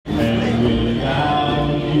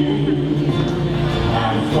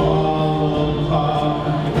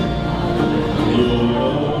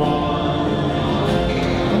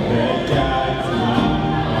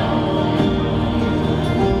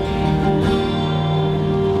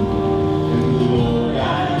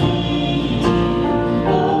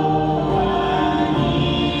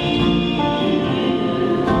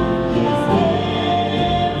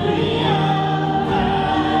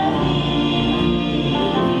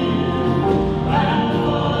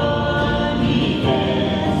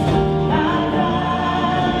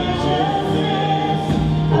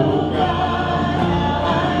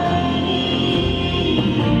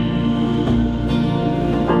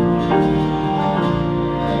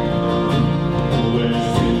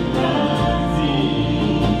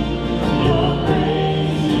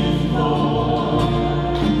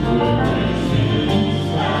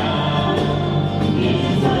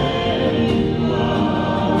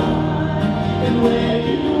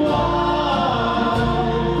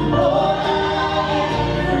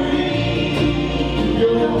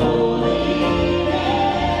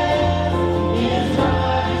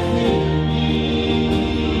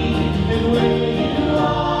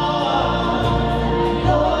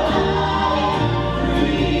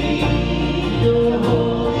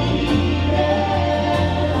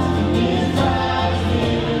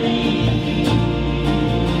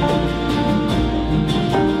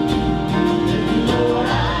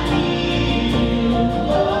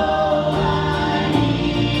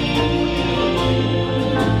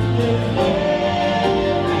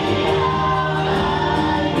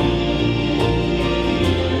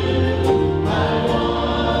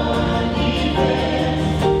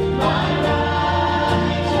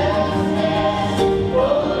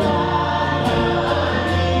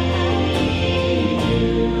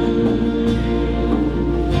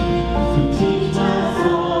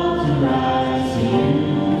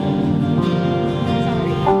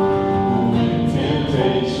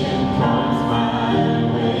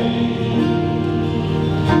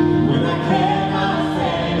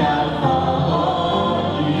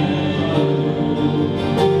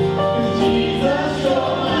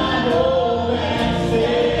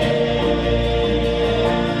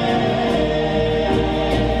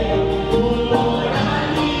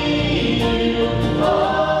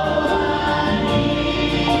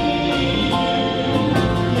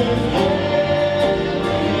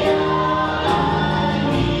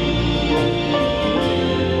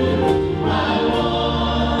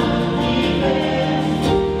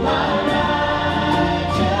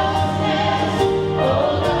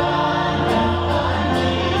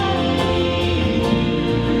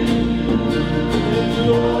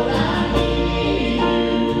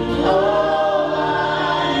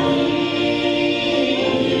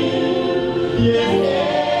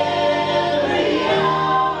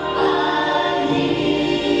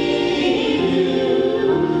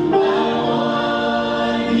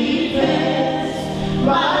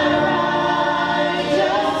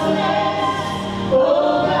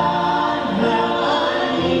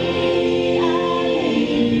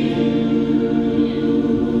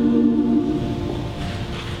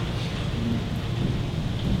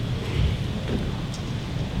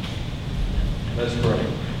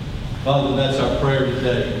Father, that's our prayer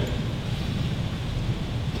today.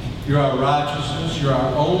 You're our righteousness. You're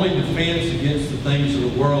our only defense against the things of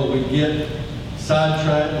the world. We get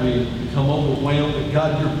sidetracked. We become overwhelmed. But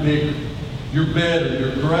God, you're bigger. You're better.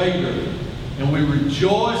 You're greater. And we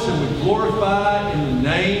rejoice and we glorify in the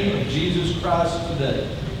name of Jesus Christ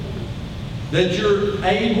today that you're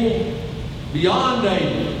able, beyond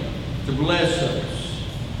able, to bless us.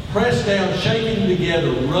 Pressed down, shaking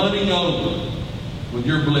together, running over with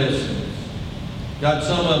your blessings. God,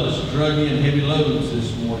 some of us drug in heavy loads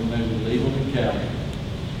this morning. May we leave them in Calvary.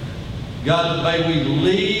 God, may we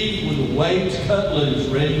leave with the weights cut loose,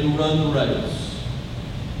 ready to run the race.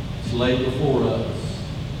 It's laid before us.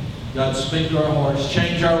 God, speak to our hearts.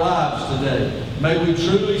 Change our lives today. May we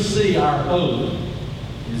truly see our hope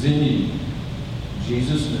is in you. In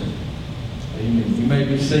Jesus' name. Amen. You may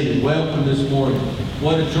be seated. Welcome this morning.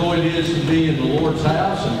 What a joy it is to be in the Lord's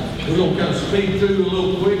house. And we're going to kind of speed through a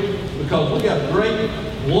little quick because we got a great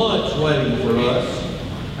lunch waiting for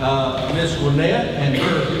us. Miss Gwinnett and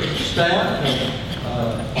her staff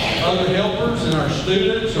and other helpers and our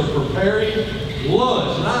students are preparing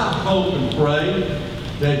lunch. And I hope and pray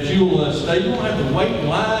that you'll stay. You won't have to wait in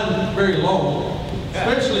line very long,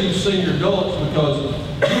 especially you senior adults, because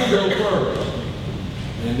you'll go first.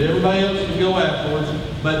 And everybody else can go afterwards.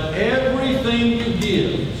 But everything you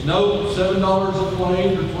give, it's no $7 a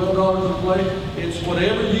plate or $12 a plate. It's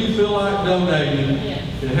whatever you feel like donating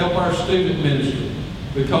to help our student ministry.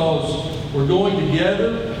 Because we're going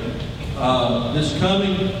together this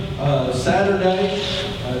coming Saturday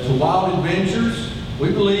to Wild Adventures.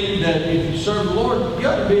 We believe that if you serve the Lord, you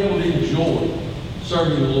got to be able to enjoy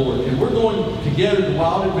serving the Lord. And we're going together to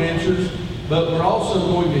Wild Adventures, but we're also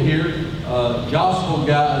going to hear gospel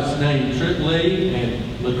guys named Tripp Lee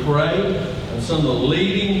and Lecrae, and some of the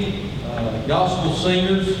leading gospel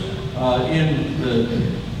singers in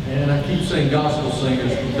the, and I keep saying gospel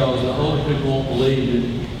singers because the older people won't believe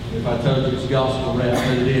it if I tell you it's gospel rap,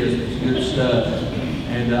 but it is. It's good stuff.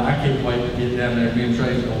 And I can't wait to get down there. Me and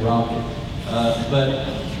Tracy's going to rock it. But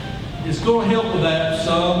it's going to help with that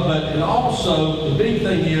some, but it also, the big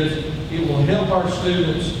thing is, it will help our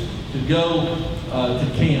students to go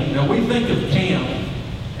to camp. Now, we think of camp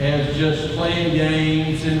as just playing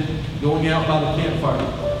games and going out by the campfire.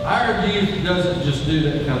 Our youth doesn't just do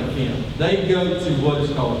that kind of camp. They go to what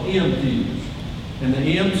is called MFuse. And the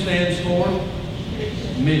M stands for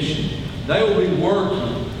mission. They will be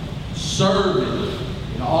working, serving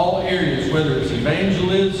in all areas, whether it's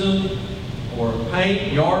evangelism or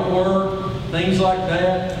paint, yard work, things like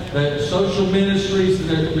that. That social ministries,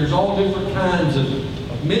 there's all different kinds of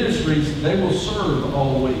ministries. They will serve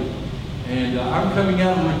all week. And I'm coming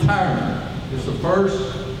out of retirement. It's the first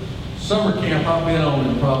summer camp I've been on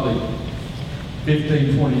in probably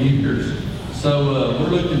 15, 20 years. So we're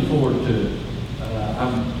looking forward to it.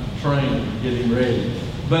 I'm trained, getting ready.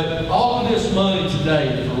 But all of this money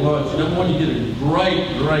today for lunch, number one, you get a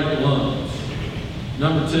great, great lunch.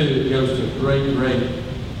 Number two, it goes to a great, great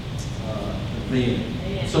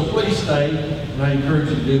event. So please stay, and I encourage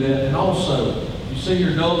you to do that. And also, you see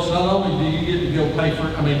your adults, not only do you get to go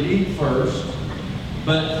eat first,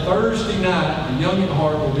 but Thursday night, the Young at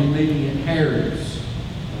Heart will be meeting at Harry's.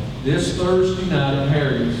 This Thursday night at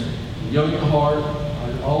Harry's, the Young at Heart,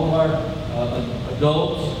 all of our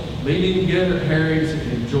adults meeting together at Harry's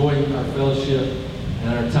and enjoying our fellowship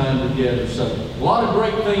and our time together. So a lot of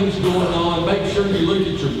great things going on. Make sure you look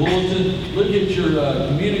at your bulletin, look at your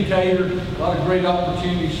communicator. A lot of great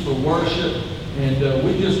opportunities for worship. And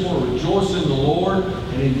we just want to rejoice in the Lord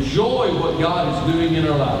and enjoy what God is doing in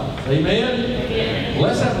our lives. Amen? Amen. Well,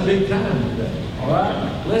 let's have a big time today. All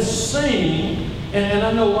right? Let's sing. And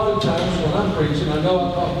I know a lot of times when I'm preaching, I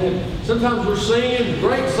know I talk to them. Sometimes we're singing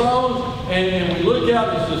great songs, and we look out,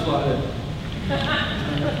 and it's just like that.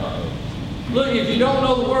 Look, if you don't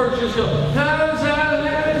know the words, just go, it's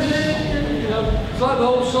like the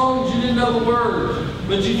old songs, you didn't know the words,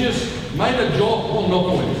 but you just made a joyful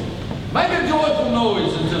noise. Make a joyful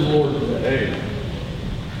noise unto the Lord today. Hey.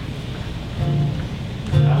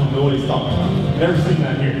 I don't know what he's talking about. Never seen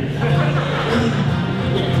that here.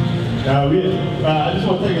 I just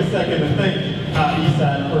want to take a second to thank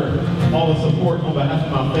Eastside for all the support on behalf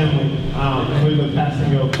of my family with the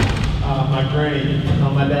passing of my granny,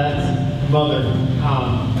 my dad's mother.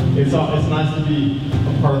 It's nice to be a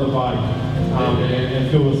part of the body and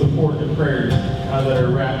feel the support and prayers that are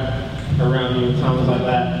wrapped around you in times like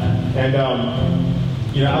that. And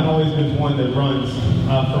I've always been one that runs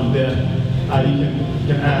from death. You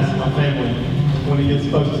can ask my family when it gets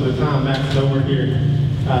close to the time. Matt's nowhere here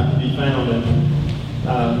to be found. And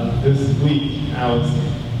this week, I was,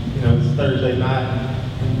 it's Thursday night,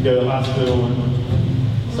 go to the hospital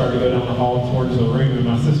and start to go down the hall towards the room, and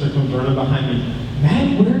my sister comes running behind me.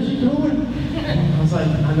 Matt, where are you going? I was like,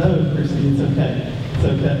 I know, Christy, it's okay. It's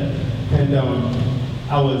okay. And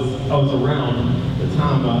I was around the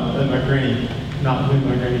time that my granny, not when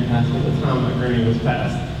my granny passed, but the time my granny was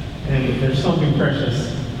passed. And there's something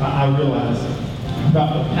precious I realized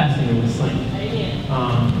about the passing of the saint.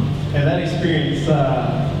 And that experience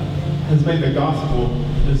has made the gospel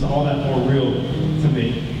just all that more real to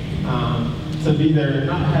me. To be there and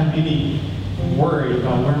not have any worry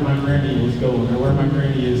about where my granny was going or where my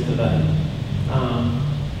granny is today.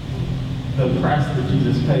 The price that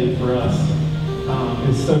Jesus paid for us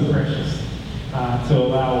is so precious to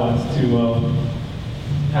allow us to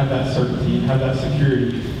have that certainty, have that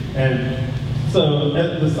security. And so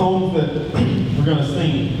the songs that we're going to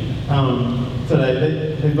sing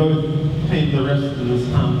today, they both paint the rest of this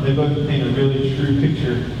time. They both paint a really true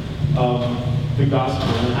picture of the gospel.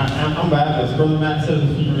 And I'm Baptist. Brother Matt said in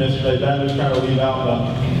the funeral yesterday, Baptists try to leave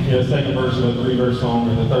out the second verse of a 3-verse song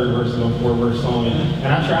or the third verse of a 4-verse song. And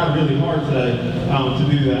I tried really hard today to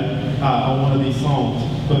do that on one of these songs.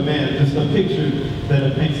 But man, just a picture that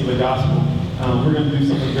it paints of the gospel. We're going to do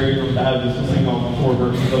something great from Baptist. We'll sing all 4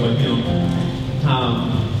 verses of a hymn.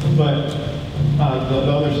 But the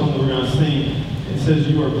other song that we're going to sing, it says,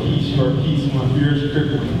 you are peace, my fear is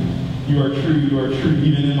crippling. You are true,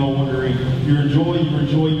 even in my wandering. You are joy,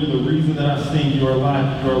 you're the reason that I sing. You are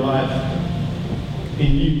life.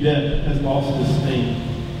 In you, death has lost its sting.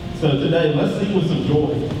 So today, let's sing with some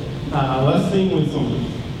joy. Let's sing with some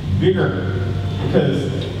vigor, because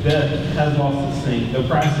death has lost its sting. The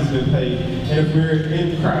price has been paid. And if we're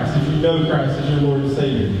in Christ, if you know Christ as your Lord and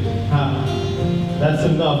Savior, that's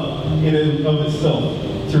enough in and of itself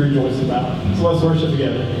to rejoice about. So let's worship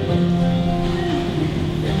together.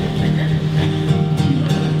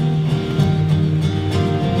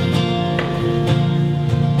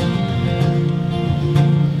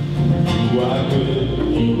 You are good,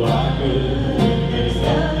 when there's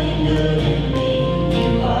nothing good in me.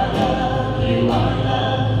 You are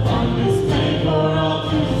love, on display for all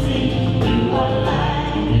to see. You are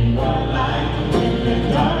light, when the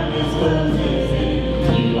darkness closes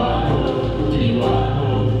in. You are hope, you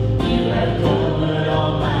have covered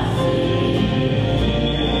all my sins.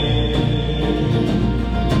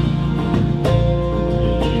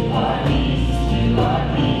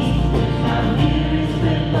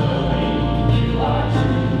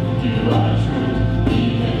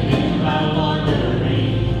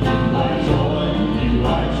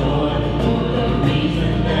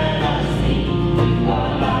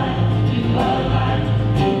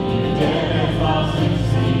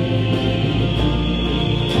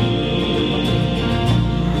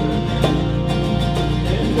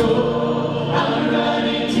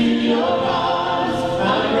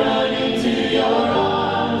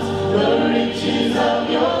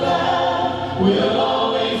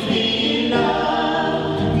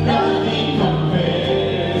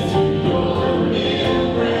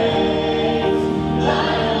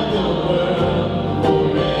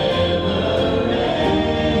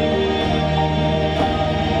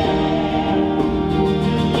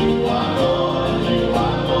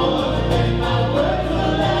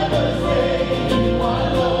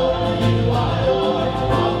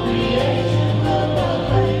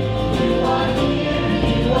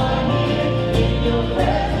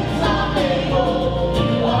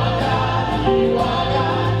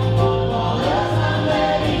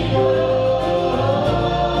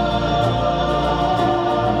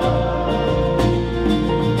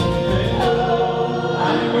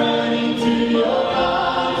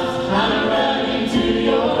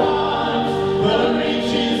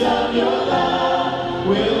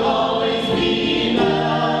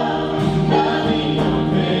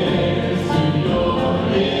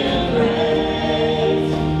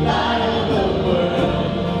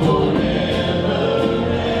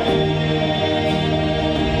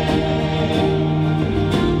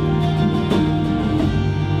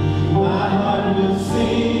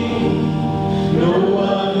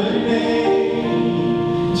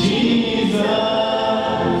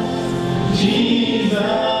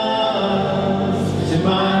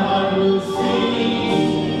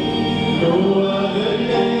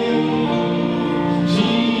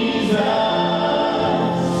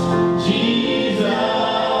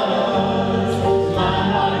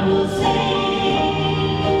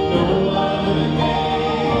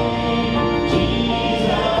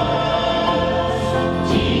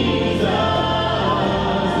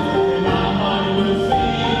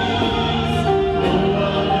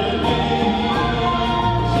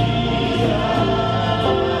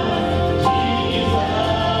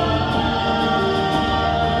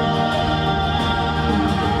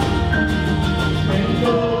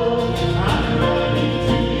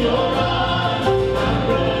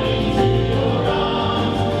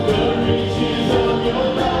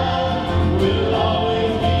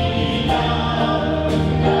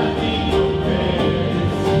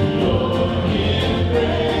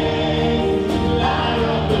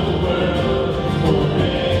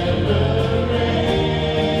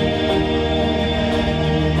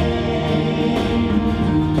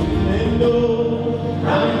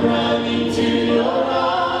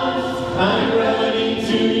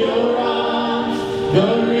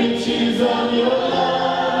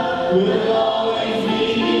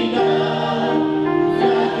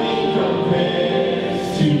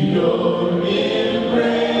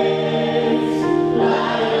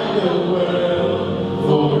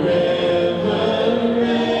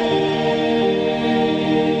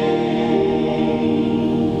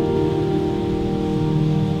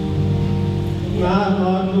 my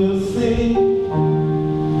heart will sing.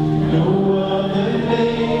 No other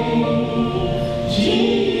name,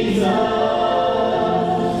 Jesus.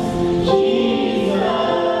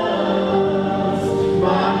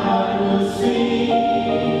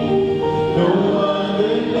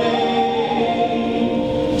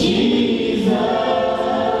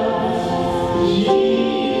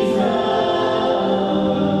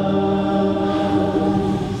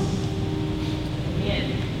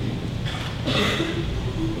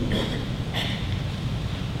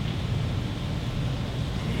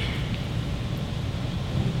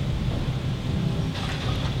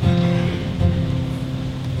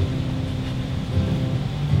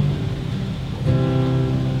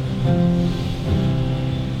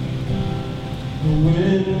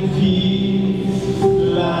 When peace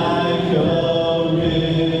like a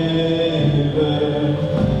river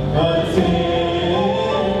attended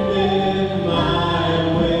my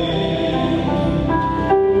way,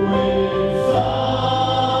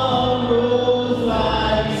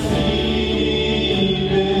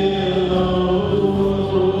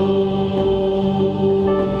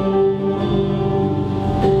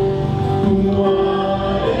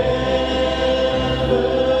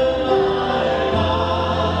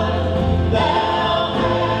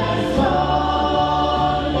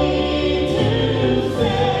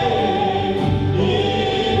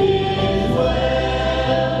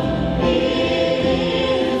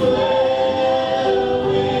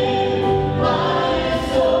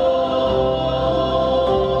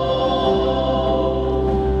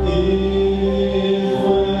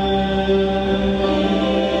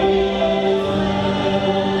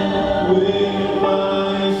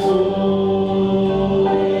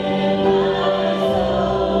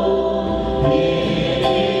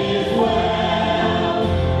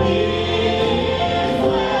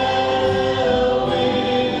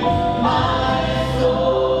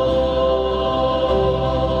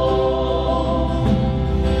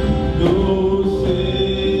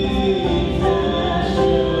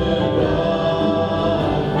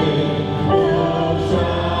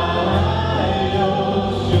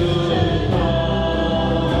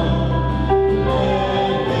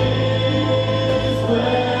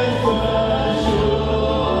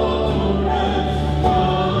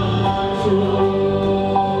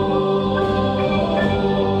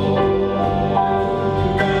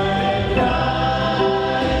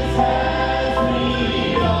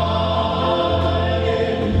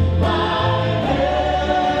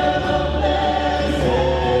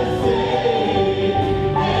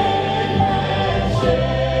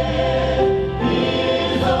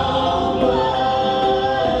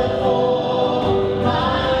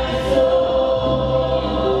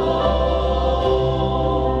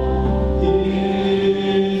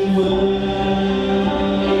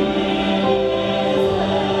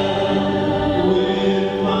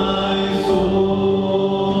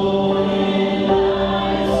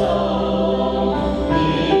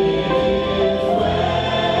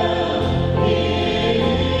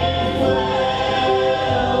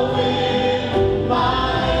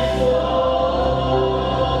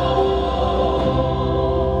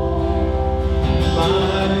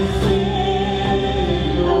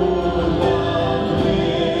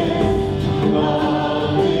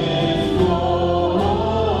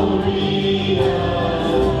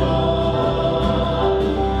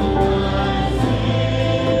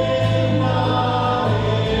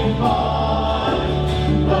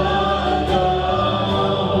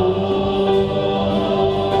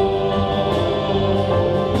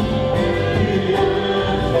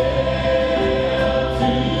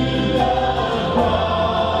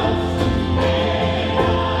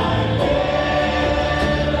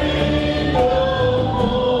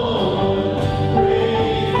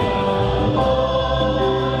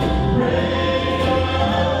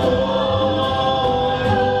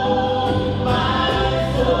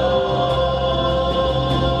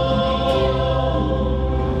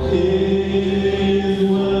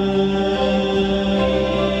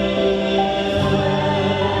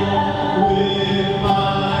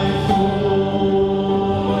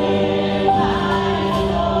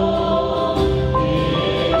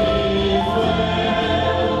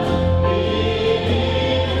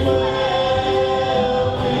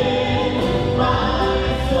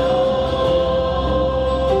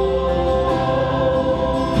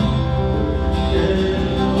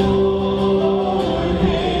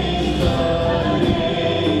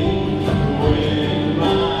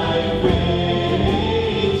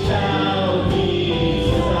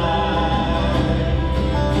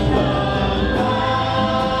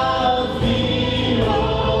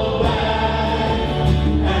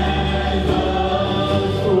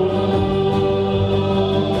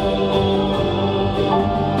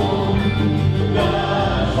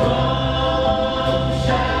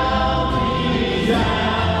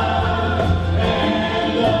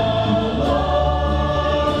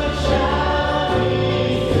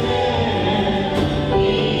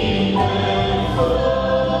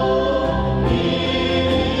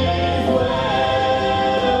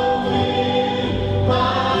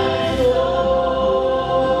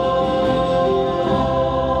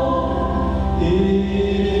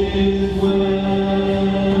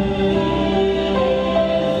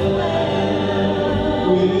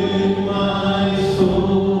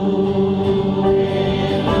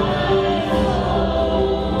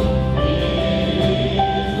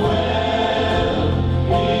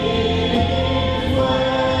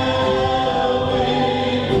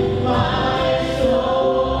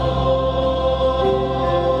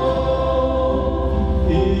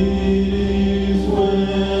 is well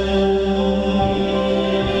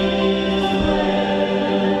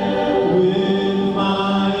with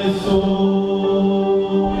my soul.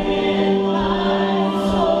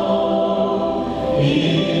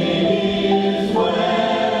 It is well.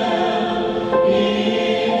 It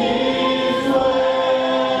is well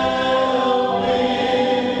with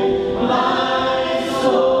my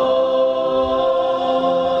soul.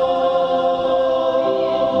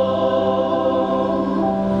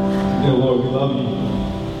 Dear Lord, we love you.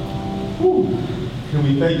 Whew. And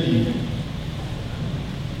we thank you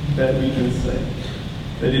that we can say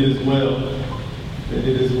that it is well, that it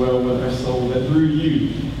is well with our soul, that through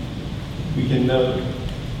you we can know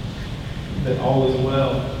that all is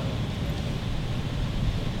well.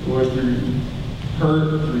 Lord, through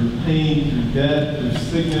hurt, through pain, through death, through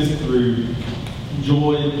sickness, through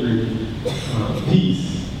joy, through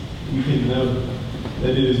peace, we can know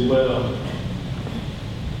that it is well.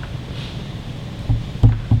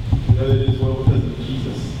 We know that it is well because of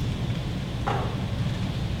Jesus.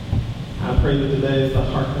 I pray that today,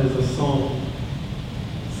 as the song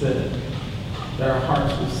said, that our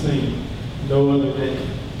hearts will sing no other name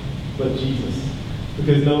but Jesus.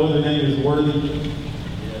 Because no other name is worthy.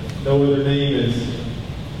 No other name is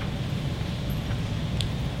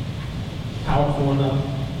powerful enough.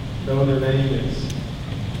 No other name is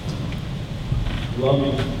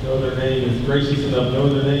loving. No other name is gracious enough. No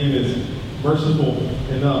other name is merciful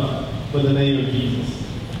enough but the name of Jesus.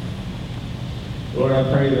 Lord, I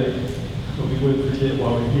pray that we wouldn't forget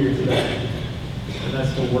while we're here today. And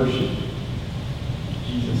that's to worship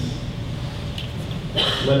Jesus.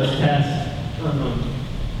 Let us cast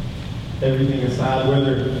everything aside,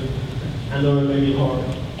 whether I know it may be hard.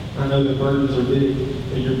 I know the burdens are big,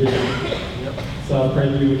 and you're big. So I pray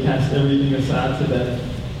that we would cast everything aside today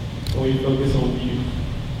when we focus on you.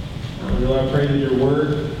 Lord, I pray that your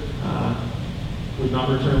word would not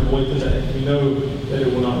return void today. We know that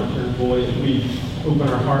it will not return void if we open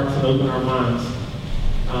our hearts and open our minds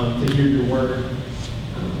to hear your word.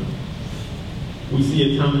 We see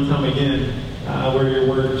it time and time again where your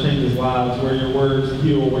word changes lives, where your words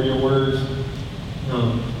heal, where your words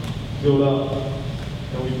build up.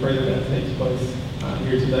 And we pray that that takes place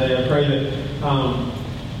here today. I pray that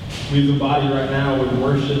we as a body right now would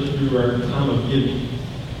worship through our time of giving.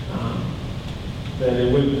 That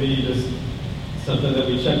it wouldn't be just something that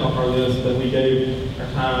we check off our list, that we gave our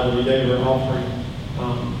tithe, or we gave our offering,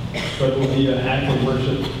 but it will be an act of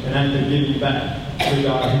worship, an act of giving back to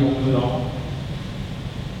God who owns it all.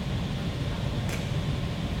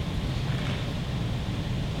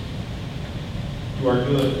 You are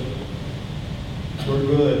good. You are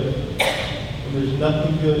good. And there's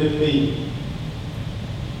nothing good in me.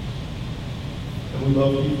 And we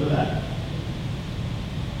love you for that.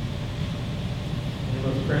 In the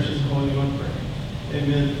most precious and holy one prayer.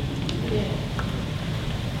 Amen.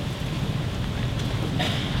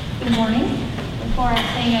 Good morning. Before I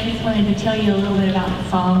sing, I just wanted to tell you a little bit about the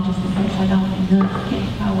song, just in case I don't enunciate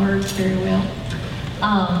my words very well.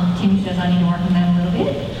 Timmy says I need to work on that a little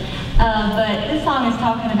bit. But this song is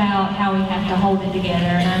talking about how we have to hold it together.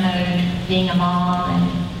 And I know being a mom and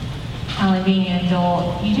finally being an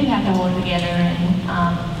adult, you do have to hold it together.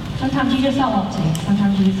 And sometimes you just don't want to.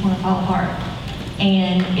 Sometimes you just want to fall apart.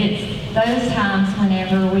 And it's those times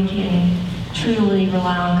whenever we can truly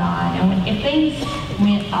rely on God. And if things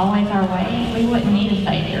went always our way, we wouldn't need a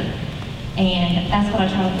Savior. And that's what I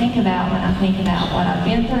try to think about when I think about what I've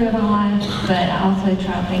been through in my life, but I also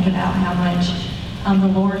try to think about how much the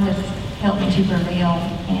Lord has helped me to prevail,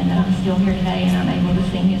 and that I'm still here today and I'm able to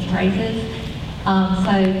sing His praises.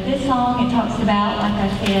 So this song, it talks about, like I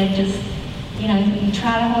said, just, you know, you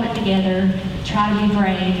try to hold it together, try to be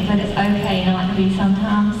brave, but it's okay not to be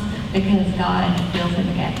sometimes, because God fills in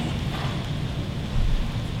the gaps.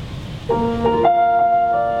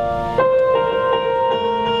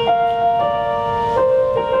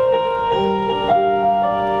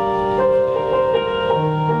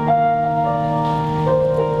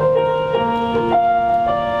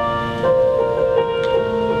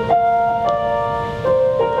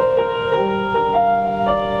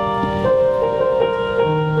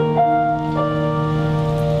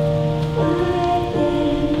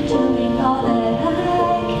 Doing all that I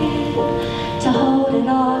can to hold it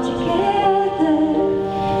all together.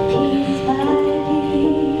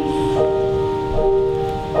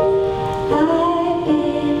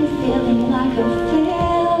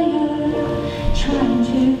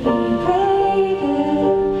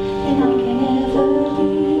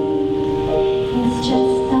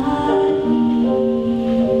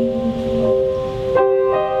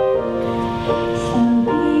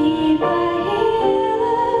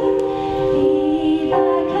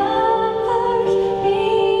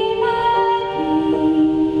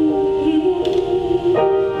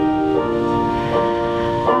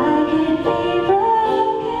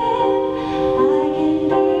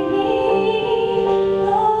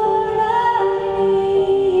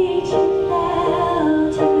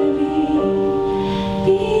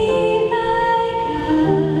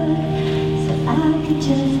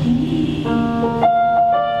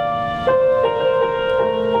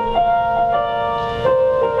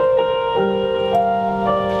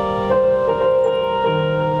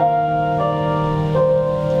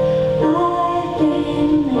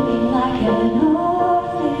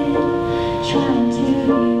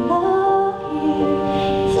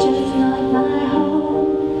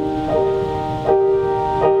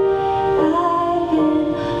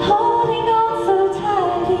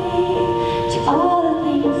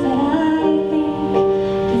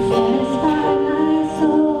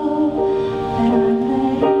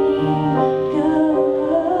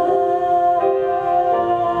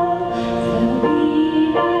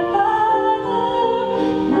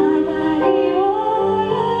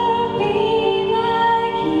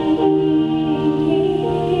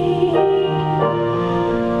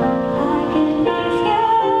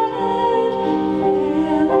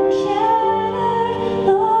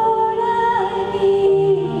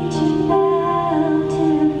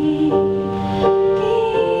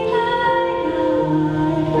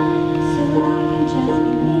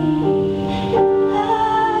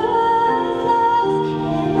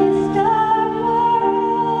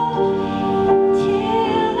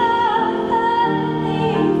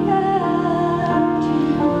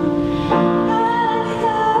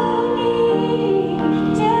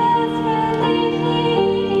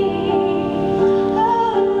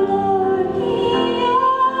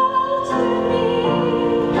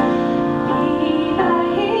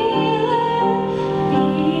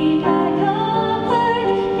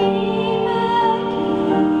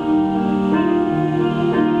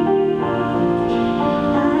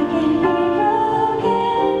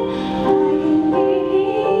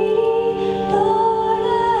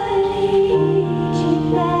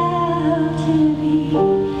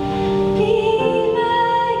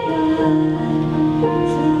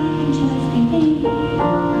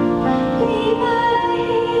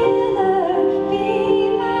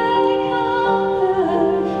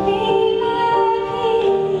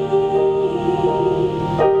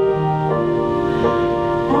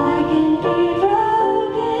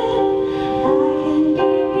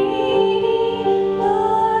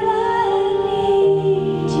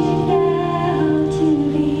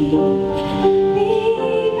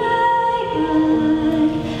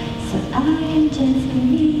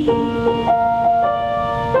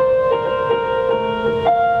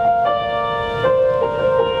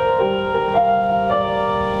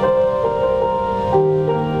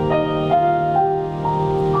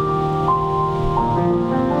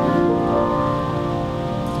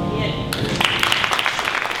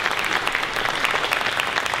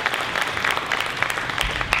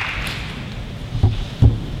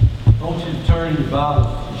 turn your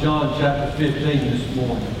Bibles to John chapter 15 this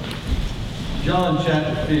morning. John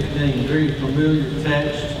chapter 15, very familiar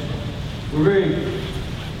text. We're very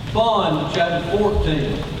fond of chapter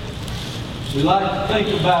 14. We like to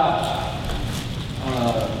think about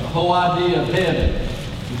the whole idea of heaven.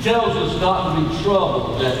 He tells us not to be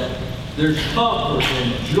troubled, that there's comfort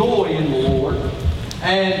and joy in the Lord.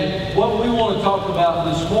 And what we want to talk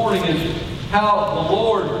about this morning is how the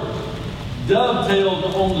Lord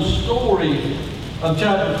dovetailed on the story of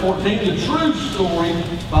chapter 14, the true story,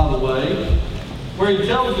 by the way, where He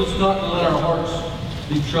tells us not to let our hearts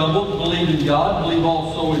be troubled, believe in God, believe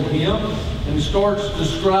also in Him, and starts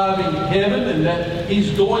describing heaven and that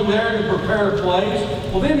He's going there to prepare a place.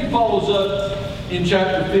 Well, then He follows up in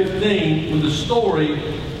chapter 15 with the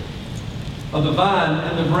story of the vine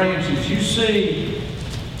and the branches. You see,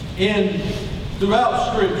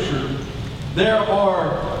 throughout Scripture, there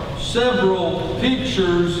are several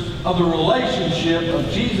pictures of the relationship of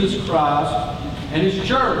Jesus Christ and His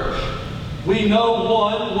church. We know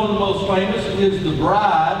one of the most famous is the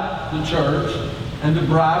bride, the church, and the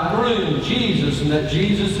bridegroom, Jesus, and that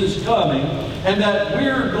Jesus is coming, and that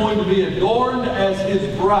we're going to be adorned as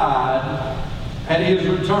His bride at His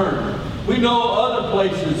return. We know other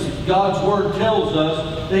places God's Word tells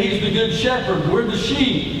us that He's the good shepherd, we're the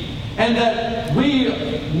sheep, and that we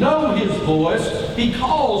know His voice, He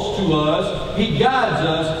calls to us, He guides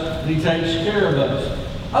us, and He takes care of us.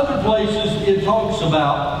 Other places it talks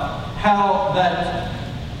about how that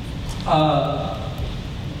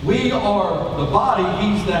we are the body,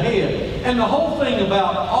 He's the head. And the whole thing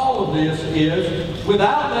about all of this is,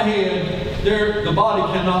 without the head, the body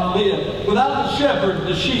cannot live. Without the shepherd,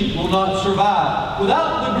 the sheep will not survive.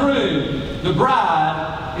 Without the groom, the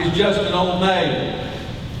bride is just an old maid.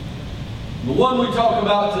 The one we talk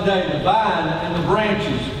about today, the vine and the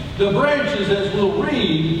branches. The branches, as we'll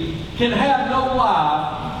read, can have no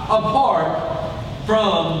life apart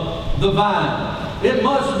from the vine. It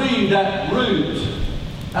must be that root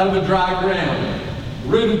out of a dry ground.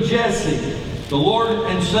 Root of Jesse, the Lord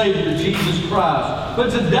and Savior, Jesus Christ. But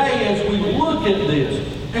today, as we look at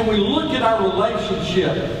this, and we look at our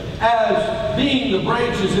relationship as being the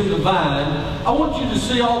branches in the vine, I want you to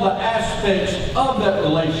see all the aspects of that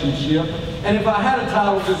relationship. And if I had a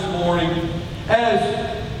title this morning,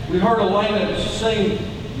 as we heard Elena sing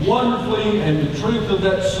wonderfully, and the truth of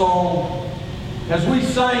that song, as we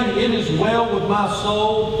sang, "It Is Well With My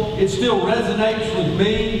Soul," it still resonates with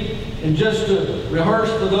me. And just to rehearse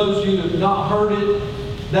for those of you who have not heard it,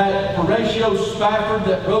 that Horatio Spafford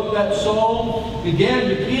that wrote that song began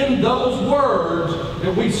to pen those words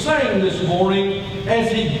that we sang this morning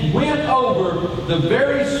as he went over the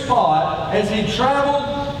very spot, as he traveled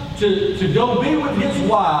to go be with his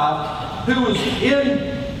wife, who was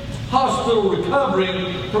in hospital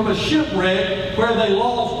recovering from a shipwreck where they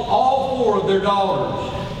lost all 4 of their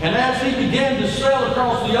daughters. And as he began to sail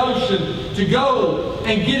across the ocean to go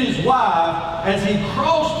and get his wife, as he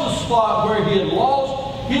crossed the spot where he had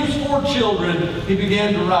lost his 4 children, he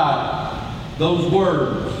began to write those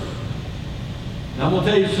words. And I'm going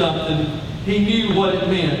to tell you something. He knew what it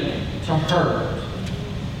meant to hurt.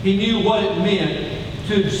 He knew what it meant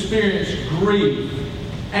to experience grief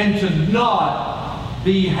and to not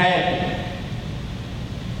be happy.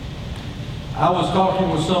 I was talking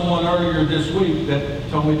with someone earlier this week that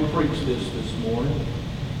told me to preach this morning.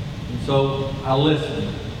 And so I listened.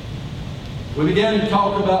 We began to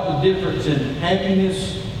talk about the difference in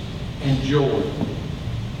happiness and joy.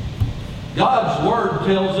 God's Word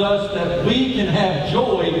tells us that we can have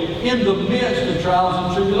joy in the midst of trials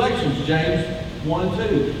and tribulations. James 1 and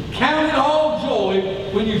 2. Count it all joy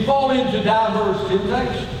when you fall into diverse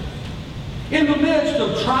temptations. In the midst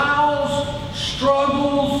of trials,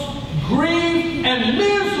 struggles, grief, and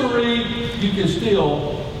misery, you can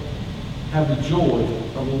still have the joy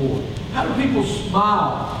of the Lord. How do people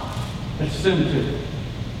smile at cemetery?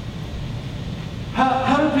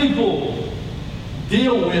 How do people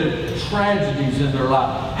deal with tragedies in their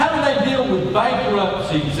life? How do they deal with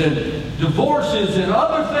bankruptcies and divorces and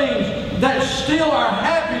other things that steal our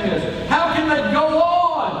happiness? How can they go on?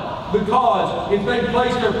 Because if they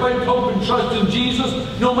place their faith, hope, and trust in Jesus,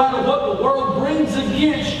 no matter what the world brings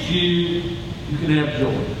against you, you can have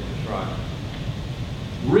joy. That's right.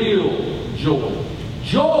 Real joy.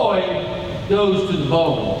 Joy goes to the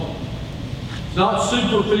bone. It's not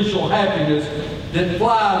superficial happiness that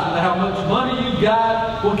flies with how much money you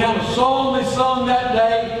got, what kind of song they sung that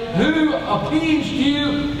day, who appeased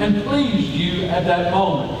you and pleased you at that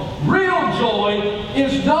moment. Real joy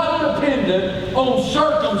is not dependent on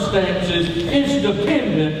circumstances, it's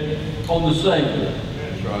dependent on the Savior.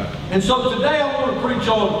 That's right. And so today I want to preach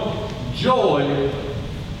on joy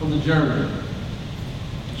for the journey.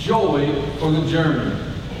 Joy for the journey.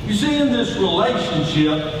 You see, in this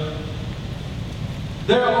relationship,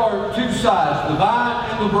 there are two sides, the vine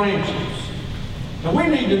and the branches. And we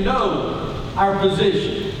need to know our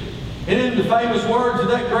position. And in the famous words of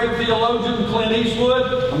that great theologian, Clint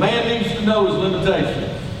Eastwood, a man needs to know his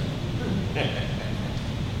limitations.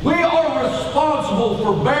 We are responsible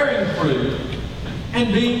for bearing fruit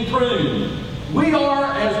and being pruned. We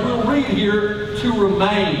are, as we'll read here, to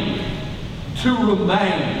remain. To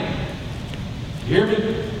remain. You hear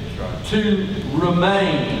me? To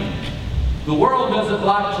remain. The world doesn't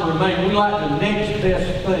like to remain. We like the next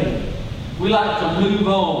best thing. We like to move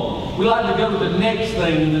on. We like to go to the next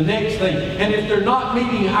thing and the next thing. And if they're not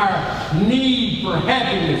meeting our need for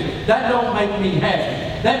happiness, that don't make me happy.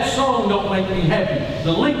 That song don't make me happy.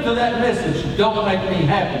 The length of that message don't make me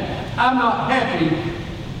happy. I'm not happy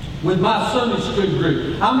with my Sunday school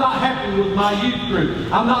group. I'm not happy with my youth group.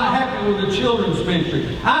 I'm not happy with the children's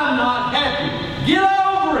ministry. I'm not happy. Get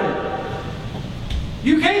over it.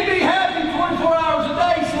 You can't be happy 24 hours a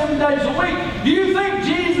day, 7 days a week. Do you think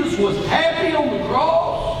Jesus was happy on the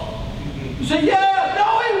cross? You say, yeah,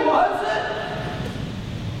 no, he wasn't.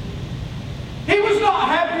 He was not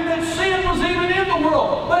happy that sin was even in the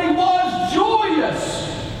world, but he was joyous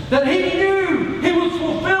that he knew he was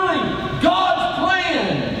fulfilling God's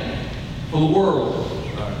plan for the world.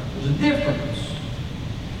 There's a difference.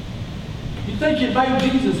 You think it made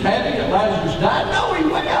Jesus happy that Lazarus died? No, he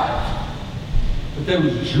wept. But there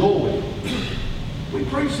was joy. We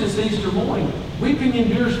preached this Easter morning. Weeping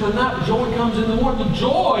endures for the night, but joy comes in the morning. The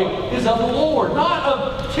joy is of the Lord, not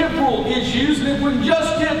of temporal issues. And if we can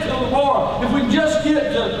just get to tomorrow, if we can just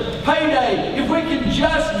get to payday, if we can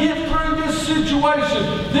just get through this situation,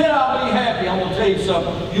 then I'll be happy. I'm going to tell you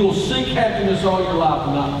something. You'll seek happiness all your life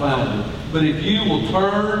and not find it. But if you will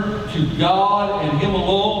turn to God and Him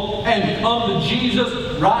alone and come to Jesus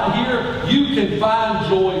right here, you can find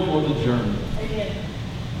joy for the journey.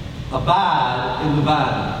 Abide in the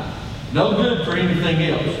vine. No good for anything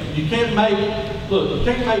else. You can't make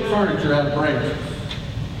furniture out of branches.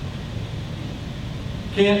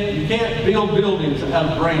 You can't build buildings out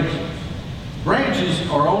of branches. Branches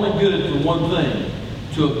are only good for one thing,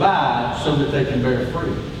 to abide so that they can bear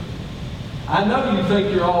fruit. I know you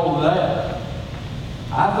think you're all of that.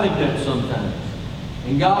 I think that sometimes.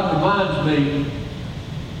 And God reminds me,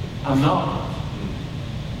 I'm not.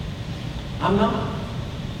 I'm not.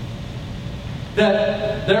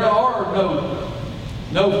 That there are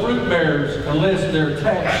no fruit bearers unless they're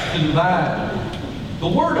attached to the vine. The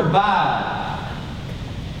word abide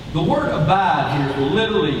here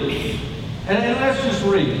literally, and let's just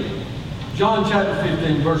read John chapter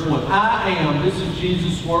 15, verse 1. I am, this is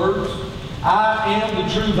Jesus' words, I am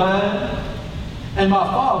the true vine, and my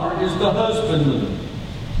Father is the husbandman.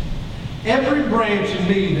 Every branch in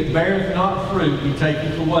me that beareth not fruit, He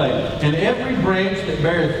taketh away. And every branch that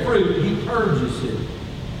beareth fruit, He purges it,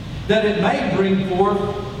 that it may bring forth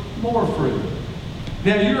more fruit.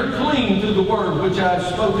 Now you're clean through the word which I have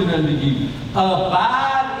spoken unto you.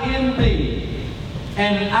 Abide in me,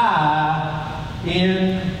 and I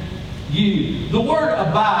in you. The word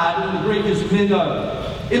abide in the Greek is meno.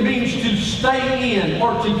 It means to stay in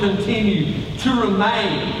or to continue, to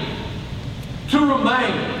remain. To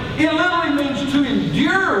remain. It literally means to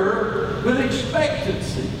endure with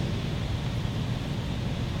expectancy.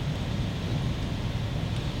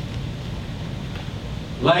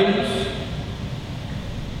 Ladies,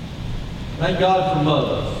 thank God for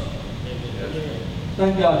mothers.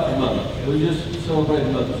 Thank God for mothers. We just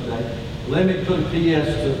celebrated Mother's Day. Let me put a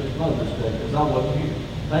PS to Mother's Day because I wasn't here.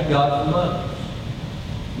 Thank God for mothers.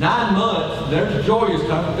 9 months, there's joyous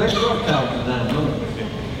times, but there's rough times in 9 months.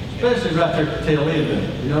 Especially right there at the tail end of it.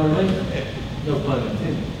 You know what I mean? No pun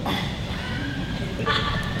intended.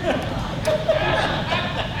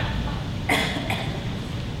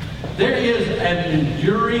 There is an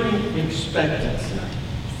enduring expectancy.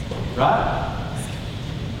 Right?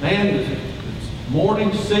 Man, it's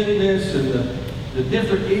morning sickness and the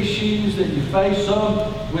different issues that you face, some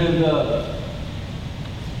with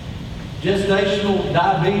gestational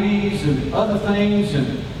diabetes and other things,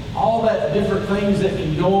 and all that different things that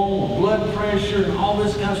can go on with blood pressure and all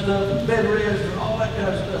this kind of stuff, and bed rest and all that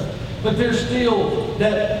kind of stuff. But there's still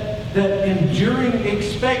that enduring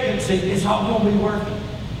expectancy. It's all going to be worth it.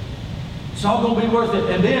 It's all going to be worth it.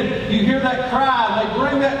 And then you hear that cry, and they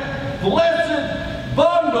bring that blessed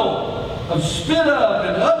bundle of spit up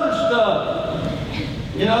and other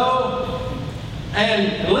stuff, you know. And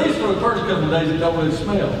at least for the first couple of days, it don't really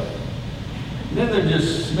smell. And then they're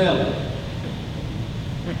just smelling.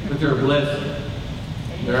 But they're a blessing.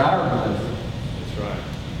 They're our blessing. That's right.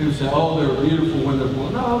 People say, oh, they're beautiful when they're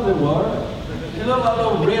born. No, they weren't. They look like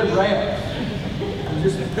little red rats.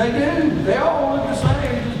 They do. They all look the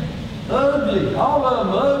same. Just ugly. All of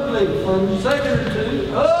them ugly from a second or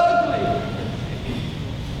two. Ugly.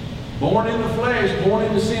 Born in the flesh, born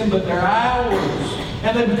in the sin, but they're ours.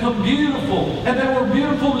 And they become beautiful. And they were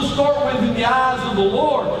beautiful to start with in the eyes of the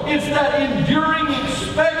Lord. It's that enduring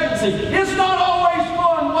expectancy. It's not always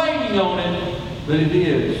fun waiting on it, but it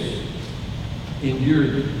is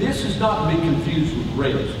enduring. This is not to be confused with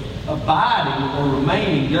rest. Abiding or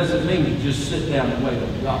remaining doesn't mean to just sit down and wait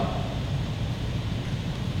on God.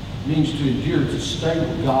 It means to endure, to stay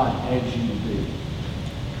where God has you to be.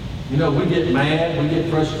 You know, we get mad, we get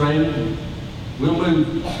frustrated. We'll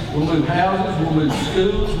move houses, we'll move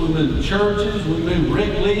schools, we'll move churches, we'll move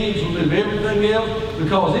rec leagues, we'll move everything else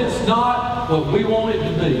because it's not what we want it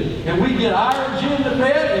to be. And we get our agenda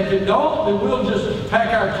met. If it don't, then we'll just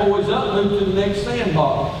pack our toys up and move to the next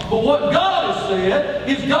sandbox. But what God has said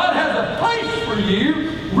is God has a place for you.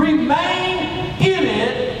 Remain in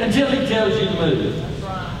it until He tells you to move. That's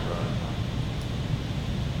right.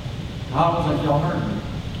 I don't think y'all heard me.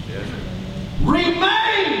 Yes.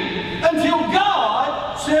 Remain until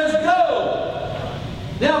God says go.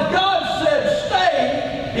 Now, if God said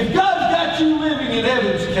stay, if God's got you living in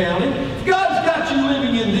Evans County, if God's got you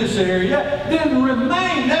living in this area, then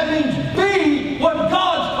remain. That means be what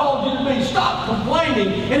God's called you to be. Stop complaining.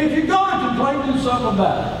 And if you're going to complain, do something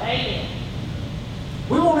about it. Amen.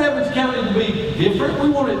 We want Evans County to be different. We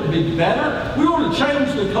want it to be better. We want to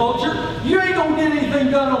change the culture. You ain't going to get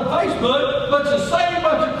anything done on Facebook, but the same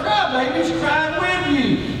bunch of crybabies crying with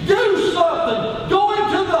you. Do something. Go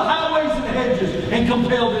into the highways and hedges and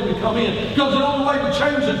compel them to come in. Because the only way to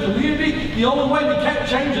change the community, the only way to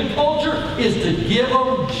change the culture is to give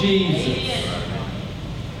them Jesus.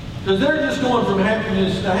 Because they're just going from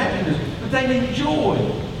happiness to happiness, but they need joy.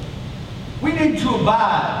 We need to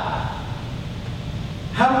abide.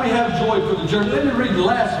 How do we have joy for the journey? Let me read the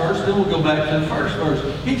last verse, then we'll go back to the first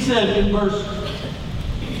verse. He said in verse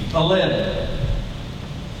 11,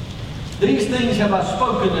 these things have I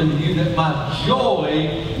spoken unto you, that my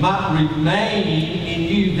joy might remain in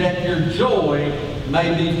you, that your joy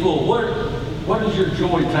may be full. What does your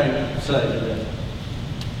joy tank say today?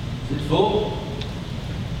 Is it full?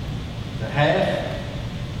 Is it half?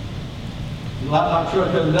 Like my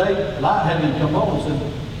truck the other day, light hadn't come on, it said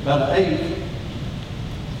about an eighth.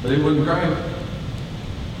 But it wasn't great.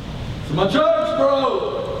 So my truck's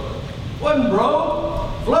broke. Wasn't broke.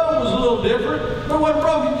 Flow was a little different, but it wasn't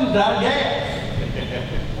broke, it just died of gas.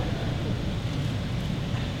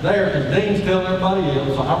 There, because Dean's telling everybody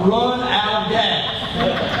else, I run out of gas.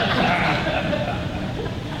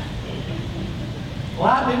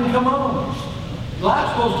 Light didn't come on.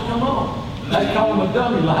 Light's supposed to come on. They call him a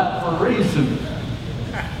dummy light for a reason.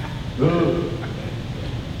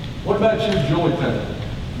 What about your joy tank?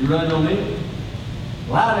 You running on it?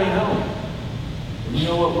 Light ain't on. And you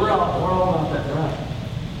know what? We're all not that right.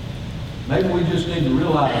 Maybe we just need to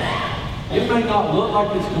realize it may not look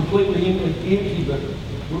like it's completely empty, but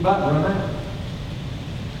we're about to run out.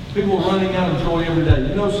 People are running out of joy every day.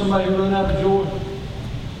 You know somebody who run out of joy?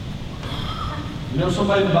 You know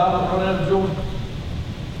somebody in the Bible run out of joy?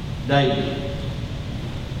 David.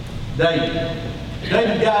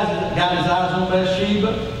 David got his eyes on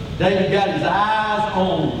Bathsheba. David got his eyes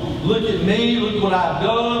on, look at me, look what I've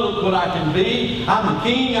done, look what I can be. I'm the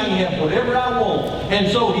king, I can have whatever I want.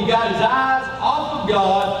 And so he got his eyes off of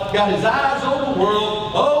God, got his eyes on the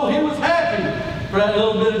world. Oh, he was happy for that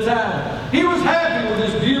little bit of time. He was happy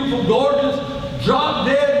with this beautiful, gorgeous,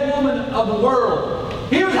 drop-dead woman of the world.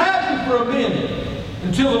 He was happy for a minute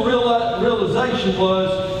until the realization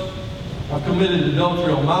was, I've committed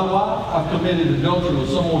adultery on my wife. I've committed adultery with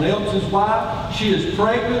someone else's wife. She is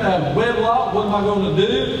pregnant out of wedlock. What am I going to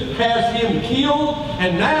do? Has him killed.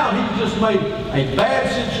 And now he's just made a bad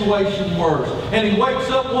situation worse. And he wakes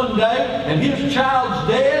up one day and his child's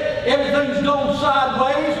dead. Everything's gone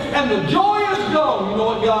sideways. And the joy is gone. You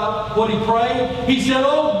know what he prayed? He said,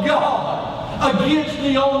 oh God, against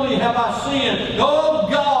thee only have I sinned. Oh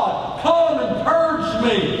God, come and purge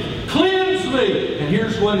me. Cleanse me. And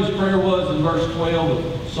here's what his prayer was in verse 12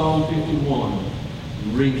 of Psalm 51.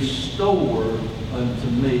 Restore unto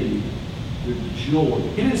me the joy.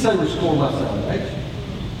 He didn't say restore my salvation.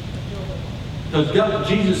 Because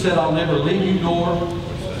Jesus said, I'll never leave you nor.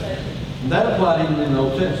 And that applied even in the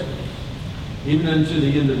Old Testament. Even unto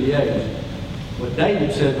the end of the age. What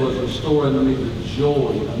David said was restore unto me the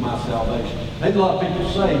joy of my salvation. There's a lot of people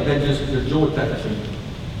say their joy tanks in.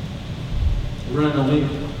 They run on me.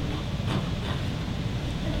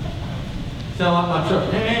 Sound like my truck.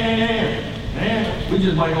 We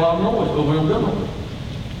just make a lot of noise, but we don't go nowhere.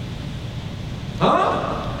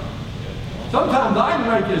 Huh? Sometimes I can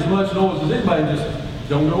make as much noise as anybody, just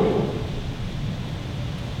don't go anywhere.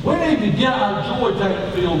 We need to get our joy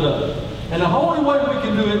tank filled up. And the only way we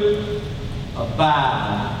can do it,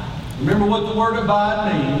 abide. Remember what the word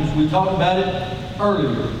abide means. We talked about it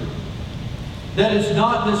earlier. That it's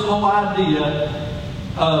not this whole idea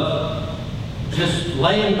of just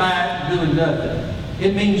laying back and doing nothing.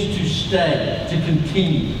 It means to stay, to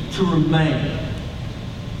continue, to remain.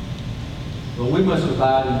 But we must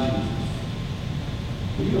abide in Jesus.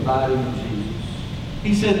 We abide in Jesus.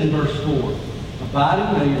 He said in verse 4, abide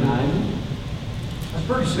in me and I in you. That's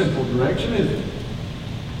pretty simple direction, isn't it?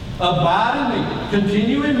 Abide in me,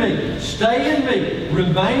 continue in me, stay in me,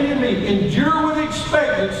 remain in me, endure with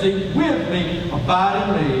expectancy with me, abide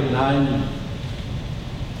in me and I in you.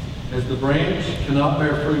 As the branch cannot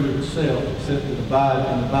bear fruit of itself except it abide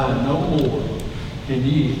in the vine, no more can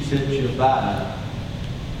ye except you abide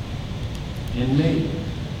in me.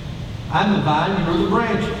 I'm the vine, you are the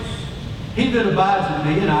branches. He that abides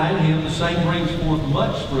in me and I in him, the same brings forth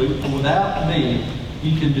much fruit, for without me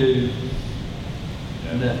he can do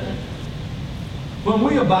nothing. When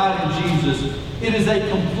we abide in Jesus, it is a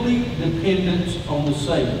complete dependence on the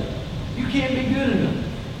Savior. You can't be good enough.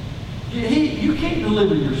 You can't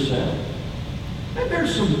deliver yourself. And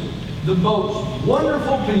there's the most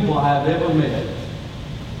wonderful people I've ever met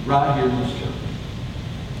right here in this church.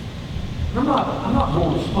 I'm not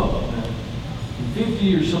going to smoke now. In 50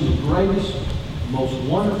 years, some of the greatest, most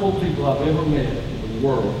wonderful people I've ever met in the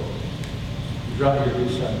world is right here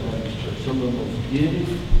this side of this church. Some of the most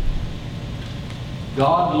giving,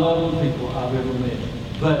 God-loving people I've ever met.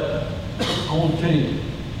 But I want to tell you,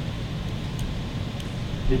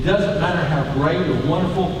 it doesn't matter how great or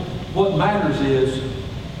wonderful. What matters is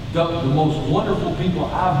the most wonderful people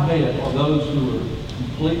I've met are those who are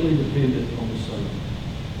completely dependent on the Savior.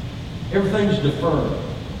 Everything's deferred.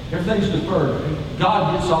 Everything's deferred.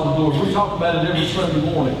 God gets all the glory. We talk about it every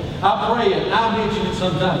Sunday morning. I pray it, and I mention it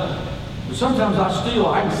sometimes. But sometimes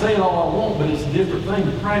I can say it all I want, but it's a different thing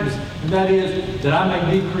to practice. And that is that I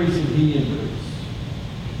may decrease and He increase.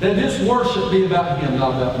 That this worship be about Him,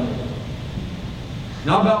 not about me.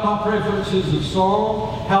 Not about my preferences of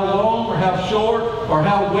song, how long or how short or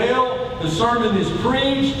how well the sermon is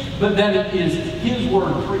preached, but that it is His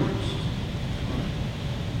Word preached.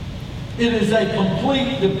 It is a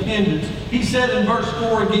complete dependence. He said in verse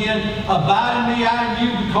 4 again, abide in me, I in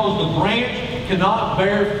you, because the branch cannot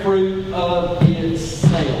bear fruit of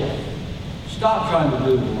itself. Stop trying to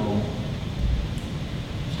do it alone.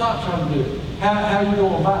 Stop trying to do it. How are you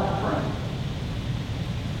going about to pray?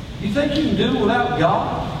 You think you can do it without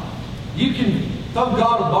God? You can throw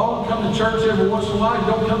God a bone, come to church every once in a while, you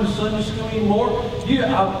don't come to Sunday school anymore.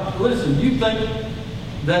 Listen, you think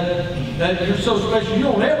that you're so special, you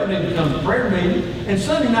don't ever need to come to prayer meeting. And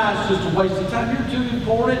Sunday night's just a waste of time. You're too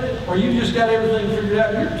important, or you just got everything figured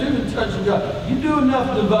out. You're too in touch with God. You do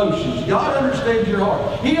enough devotions. God understands your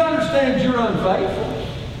heart. He understands you're unfaithful.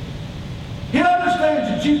 He understands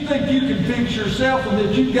that you think you can fix yourself and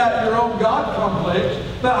that you've got your own God complex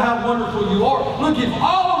about how wonderful you are. Look, if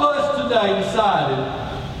all of us today decided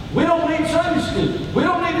we don't need Sunday school, we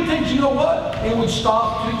don't need to teach, you know what? It would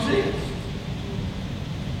stop to exist.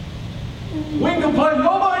 We can complain,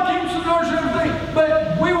 nobody keeps the doors and everything,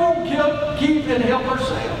 but we won't keep and help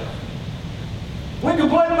ourselves. We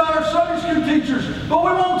complain about our Sunday school teachers, but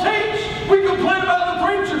we won't teach. We complain about the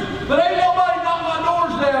preachers, but ain't nobody knocked my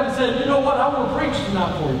doors down and said, you know what, I want to preach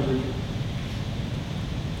tonight for you, preacher.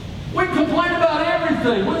 We complain about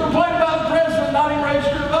everything. We complain about the president not even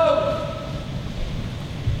registered to vote.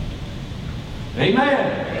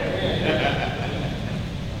 Amen.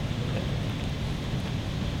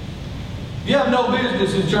 You have no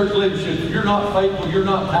business in church leadership. If you're not faithful, you're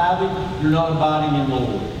not tithing, you're not abiding in the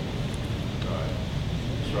Lord.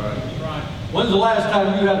 That's right. That's right. When's the last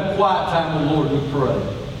time you had a quiet time with the Lord to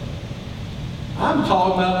pray? I'm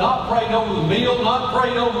talking about not praying over the meal, not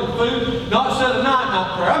praying over the food, not said a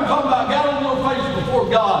night prayer. I'm talking about got on your face before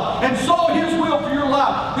God and saw His will for your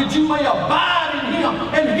life, that you may abide in Him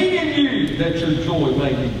and He in you, that your joy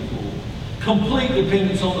may be full. Complete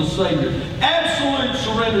dependence on the Savior. Absolute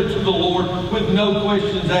surrender to the Lord with no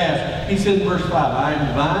questions asked. He said in verse 5, I am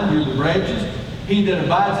the vine, you're the branches. He that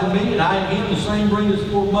abides in me, and I in him, the same bringeth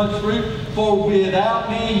forth much fruit. For without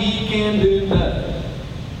me ye can do nothing.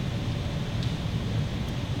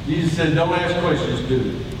 Jesus said, don't ask questions,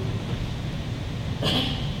 do it.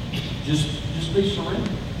 Just be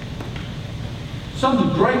surrendered. Some of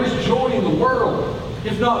the greatest joy in the world,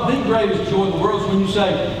 if not the greatest joy in the world, is when you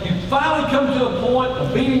say, you finally come to a point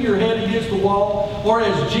of beating your head against the wall, or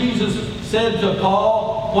as Jesus said to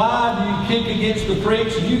Paul, why do you kick against the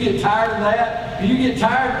pricks? And you get tired of that, and you get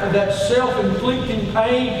tired of that self-inflicting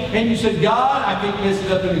pain, and you say, God, I can't mess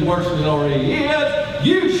it up any worse than it already is.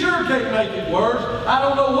 You sure can't make it worse. I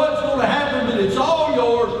don't know what's going to happen, but it's all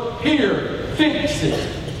yours. Here, fix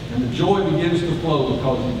it. And the joy begins to flow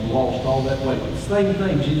because you've lost all that weight. It's the same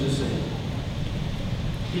thing Jesus said.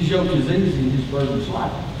 His yoke is easy and his burden is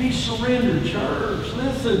light. Be surrendered, church.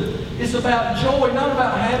 Listen, it's about joy, not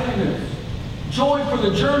about happiness. Joy for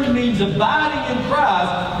the journey means abiding in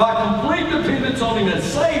Christ by complete dependence on Him as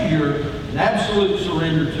Savior and absolute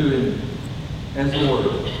surrender to Him as Lord.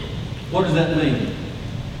 What does that mean?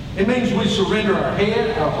 It means we surrender our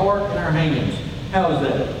head, our heart, and our hands. How is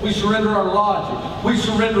that? We surrender our logic. We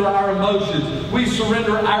surrender our emotions. We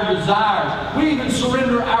surrender our desires. We even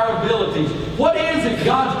surrender our abilities. What is it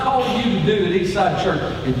God's calling you to do at Eastside Church?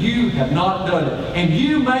 And you have not done it. And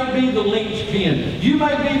you may be the linchpin. You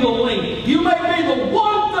may be the link. You may be the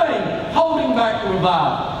one thing holding back the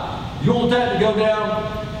revival. You want that to go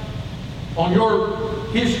down on your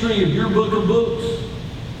history of your book of books?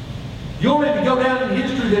 You want it to go down in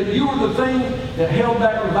history that you were the thing that held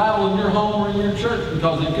back revival in your home or in your church,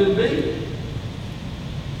 because it could be.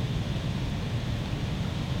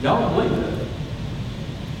 Y'all don't believe that.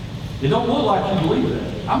 It don't look like you believe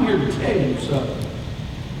that. I'm here to tell you something.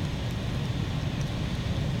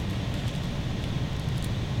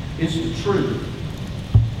 It's the truth.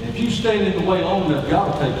 And if you stand in the way long enough,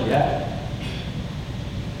 God will take you out.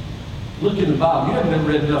 Look in the Bible. You haven't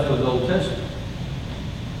read enough of the Old Testament.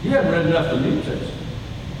 You haven't read enough of the New Testament.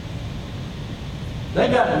 They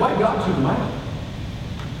got the way God took them out.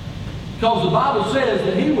 Because the Bible says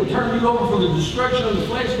that He would turn you over for the destruction of the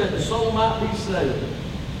flesh that the soul might be saved.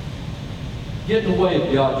 Get in the way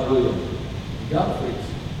of God's will. You got to fix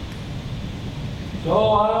it. So,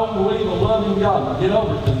 I don't believe in loving God. Get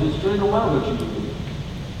over it, because it's true no matter what you believe.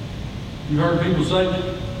 You heard people say,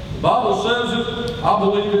 the Bible says it, I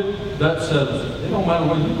believe it, that settles it. It don't matter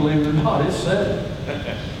whether you believe it or not, it's settled.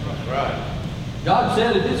 That's right. God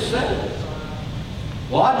said it, it's settled.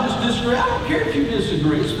 Well, I just disagree. I don't care if you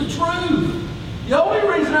disagree. It's the truth. The only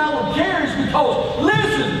reason I would care is because,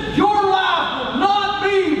 listen, your life will not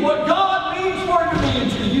be what God means for it to be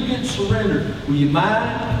until you get surrendered with your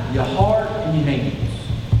mind, your heart, and your hands.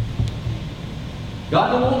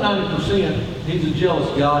 God don't want 90%. He's a jealous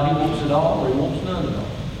God. He wants it all, or He wants none at all.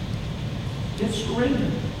 It's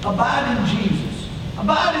surrender. Abide in Jesus.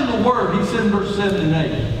 Abide in the Word. He said in verse 7 and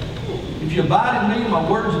 8. If you abide in me, my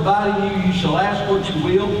words abide in you, you shall ask what you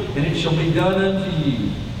will, and it shall be done unto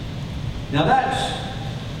you. Now that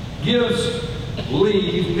gives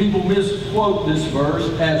leave. People misquote this verse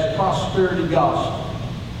as prosperity gospel.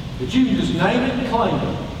 But you can just name it and claim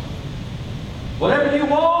it. Whatever you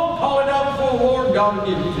want, call it out before the Lord, God will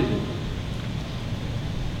give it to you.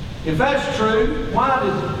 If that's true, why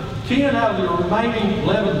did 10 out of the remaining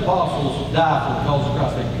 11 apostles die for the cause of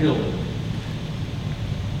Christ? They killed them.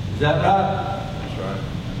 Is that right? That's right.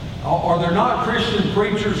 Are there not Christian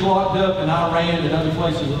preachers locked up in Iran and other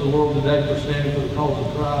places of the world today for standing for the cause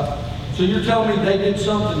of Christ? So you're telling me they did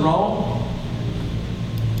something wrong?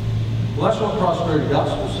 Well, that's what prosperity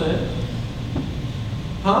gospel says.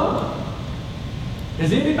 Huh?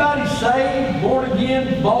 Is anybody saved, born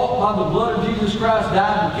again, bought by the blood of Jesus Christ,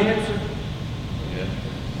 died of cancer? Yeah.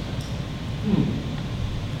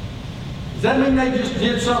 Does that mean they just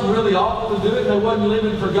did something really awful to do it and they wasn't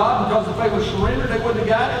living for God because if they were surrendered, they wouldn't have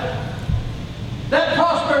got it? That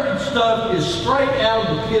prosperity stuff is straight out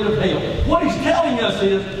of the pit of hell. What he's telling us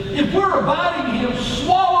is, if we're abiding in Him,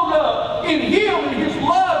 swallowed up in Him, in His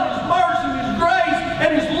love, His mercy, His grace,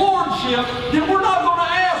 and His lordship, then we're not going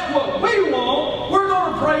to ask what we want. We're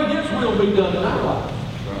going to pray His will be done in our life.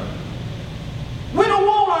 Right. We don't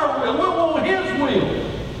want our will. We want His will.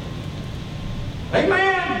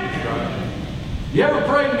 Amen? Right. You ever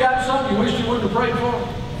prayed and got something you wish you wouldn't have prayed for?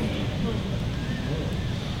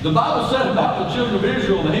 The Bible said about the children of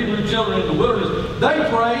Israel, the Hebrew children in the wilderness, they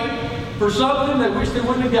prayed for something they wish they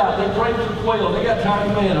wouldn't have got. They prayed for quail. They got tired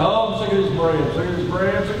of manna. Oh, I'm sick of this bread. Sick of this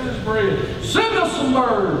bread. Sick of this bread. Send us some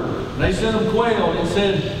bird. And they sent them quail. And it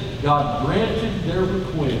said, God granted their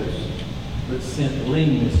request, but sent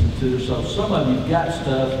leanness into their soul. Some of you got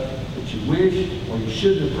stuff that you wish or you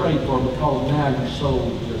shouldn't have prayed for because now your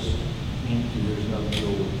soul is just empty. There's no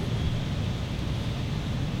joy.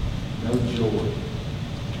 No joy.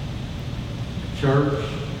 Church,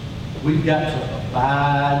 we've got to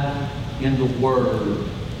abide in the Word.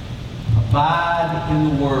 Abide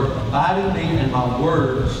in the Word. Abide in me and my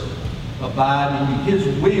words abide in me.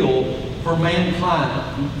 His will for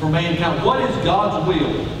mankind. For mankind. What is God's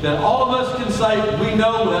will? That all of us can say, we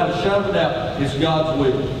know without a shadow of a doubt, it's God's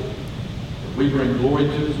will. That we bring glory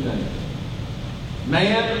to His name.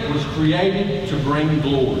 Man was created to bring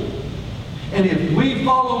glory. And if we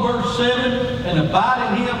follow verse 7 and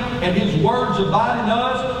abide in Him, and His words abide in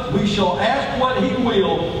us, we shall ask what He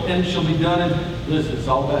will, and it shall be done. Listen, it's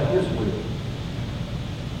all about His will.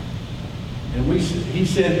 And He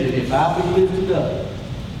said that if I be lifted up,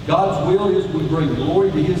 God's will is we bring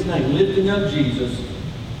glory to His name, lifting up Jesus.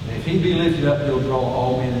 And if He be lifted up, He'll draw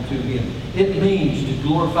all men to Him. It means to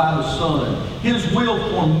glorify the Son. His will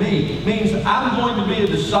for me means I'm going to be a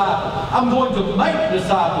disciple. I'm going to make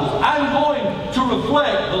disciples. I'm going to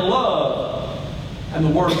reflect the love and the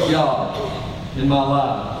Word of God in my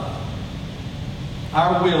life.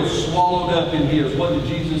 Our will swallowed up in His. What did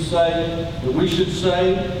Jesus say? That we should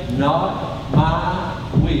say, not my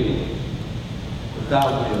will, but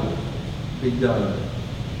Thy will be done.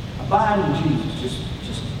 Abide in Jesus.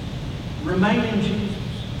 Just remain in Jesus.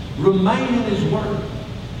 Remain in His Word.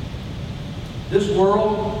 This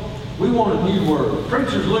world, we want a new word.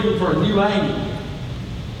 Preachers looking for a new angle.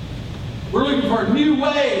 We're looking for a new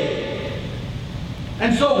way.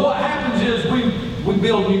 And so what happens is we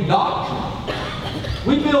build new doctrine.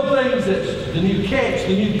 We build things that's the new catch,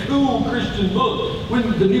 the new cool Christian book,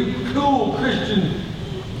 the new cool Christian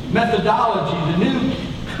methodology, the new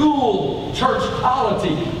cool church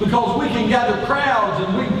polity, because we can gather crowds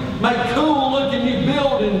and we make cool looking new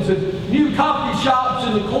buildings and new coffee shops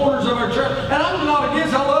in the corners of our church. And I'm not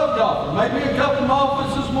against, I love coffee. Maybe a cup in my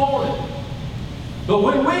office this morning. But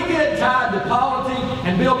when we get tied to polity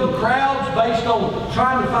and building crowds based on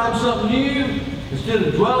trying to find something new, instead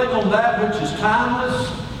of dwelling on that which is timeless,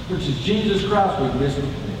 which is Jesus Christ, we miss it.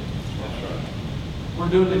 We're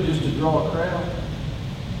doing it just to draw a crowd.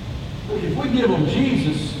 If we give them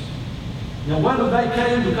Jesus, whether they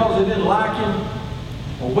came because they didn't like Him,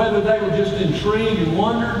 or whether they were just intrigued and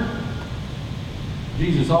wondered,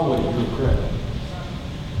 Jesus always drew a crowd.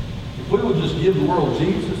 If we would just give the world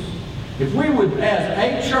Jesus, if we would, as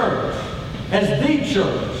a church, as the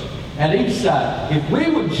church at Eastside, if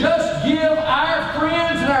we would just give our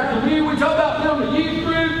friends and our community, we talk about building a youth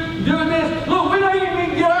group, doing this, look, we don't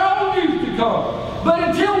even get our own youth to come. But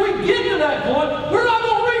until we get to that point, we're not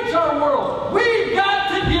going to reach our world. We've got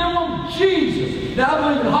to give them Jesus. Now, I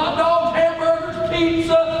believe in hot dogs, hamburgers,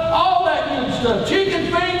 pizza, all that good stuff.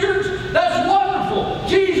 Chicken fingers, that's wonderful.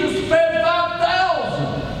 Jesus fed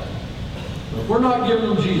 5,000. But if we're not giving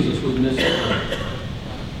them Jesus, we're missing it.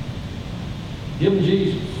 Give them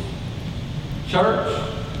Jesus.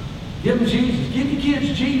 Church, give them Jesus. Give your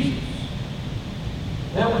kids Jesus.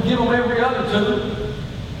 That would give them every other tool.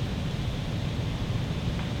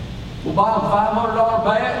 We'll buy them $500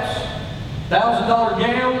 bats, $1,000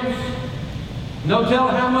 gowns. No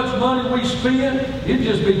telling how much money we spend. It'd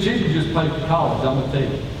just be cheaper to just pay for college, I'm going to tell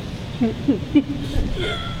you.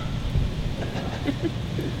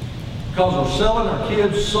 Because we're selling our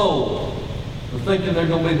kids' soul. We're thinking they're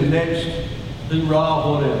going to be the next hoorah,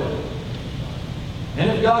 whatever. And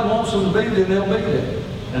if God wants them to be, then they'll be there.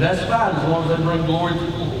 And that's fine as long as they bring glory to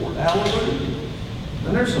the Lord. Hallelujah.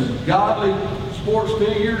 And there's some godly sports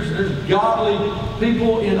figures. There's godly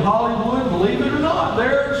people in Hollywood. Believe it or not,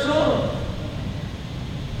 there are some.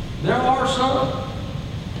 There are some.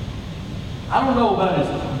 I don't know about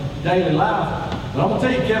his daily life, but I'm going to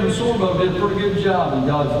tell you, Kevin Sorbo did a pretty good job and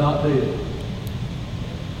God's not dead.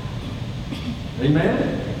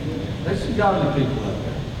 Amen? There's some godly people out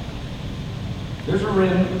there. There's a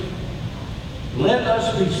remnant. Let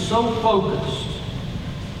us be so focused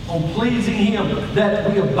on pleasing Him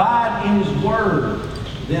that we abide in His Word,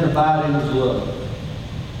 then abide in His love.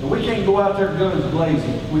 And we can't go out there guns blazing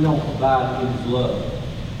if we don't abide in His love.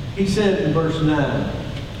 He said in verse 9,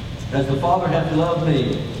 as the Father hath loved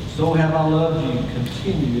me, so have I loved you.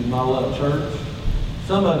 Continue in my love, church.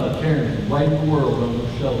 Some of you carrying the weight of the world on your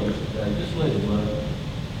shoulders today. Just let Him love you.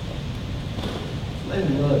 Just let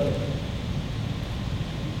Him love you.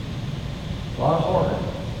 A lot of heartache.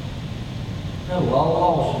 Got a lot of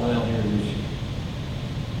loss around here this year.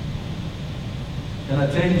 Can I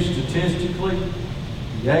tell you statistically,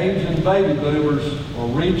 the age of the baby boomers are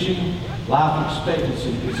reaching life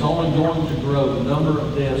expectancy. It's only going to grow. The number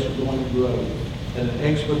of deaths are going to grow at an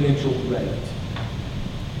exponential rate.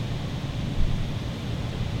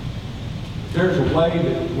 There's a way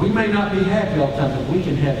that we may not be happy all the time, but we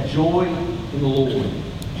can have joy in the Lord.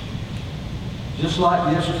 Just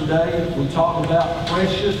like yesterday, we talked about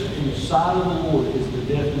precious in the sight of the Lord is the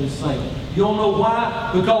death of the saint. You don't know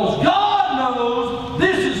why? Because God knows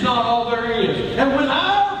this is not all there is. And when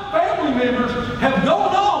our family members have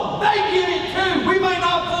gone on, they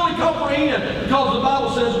because the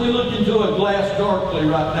Bible says we look into a glass darkly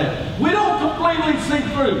right now. We don't completely see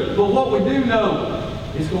through, but what we do know,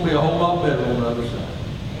 it's going to be a whole lot better on the other side.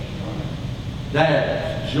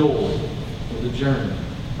 That's joy for the journey.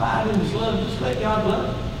 Abide in His love, just let God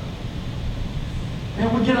love you.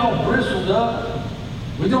 And we get all bristled up.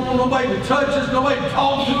 We don't want nobody to touch us, nobody to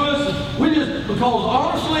talk to us. We just, because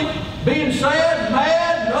honestly, being sad,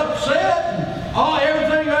 mad, and upset, and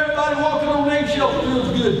everybody walking on eggshells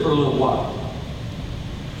feels good for a little while.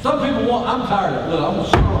 Some people I'm tired of it. Look, I'm going to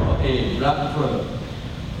start my egg right in front of them.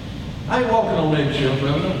 I ain't walking on eggshells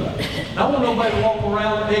around nobody. I don't want nobody to walk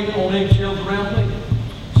around on eggshells around me.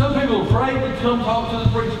 Some people are afraid to come talk to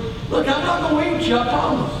the preacher. Look, I'm not going to eat you, I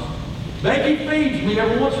promise. Becky feeds me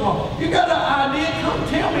every once in a while. You got an idea? Come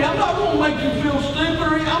tell me. I'm not going to make you feel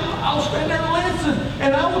stupid. I'll stand there and listen.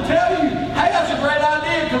 And I will tell you, hey, that's a great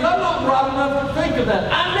idea, because I'm not bright enough to think of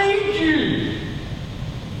that. I need you.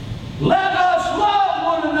 Let us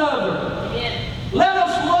love one another. Amen. Let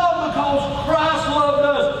us love because Christ loved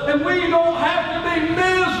us. And we don't have to be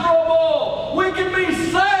miserable. We can be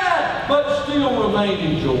sad, but still remain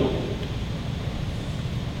in joy.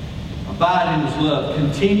 Abide in His love.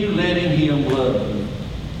 Continue letting Him love you.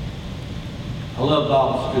 I love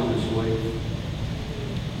Bible school this week.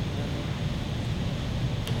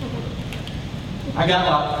 I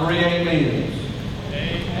got like 3 amens.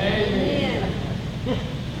 Amen.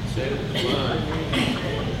 Said it was fun.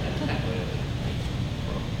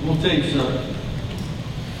 I'm going to tell you something.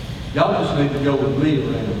 Y'all just need to go with me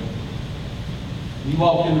around. You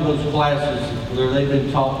walk into those classes where they've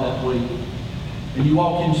been taught that week, and you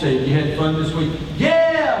walk in and say, you had fun this week?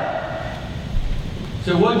 Yeah!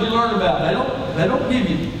 So what did you learn about? They don't give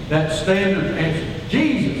you that standard answer.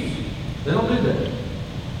 Jesus. They don't do that.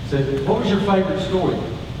 Say, what was your favorite story?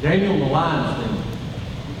 Daniel and the lion's den.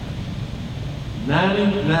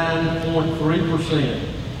 99.3%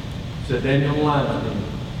 said Daniel and the lion's den.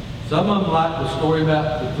 Some of them like the story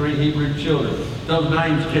about the 3 Hebrew children. Those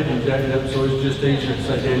names kept them jacked up, so it's just easier to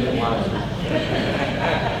say Daniel and the lion's den.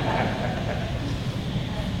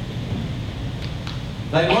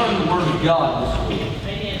 They learned the Word of God this week.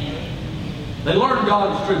 They learned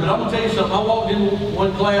God is true. But I'm going to tell you something. I walked in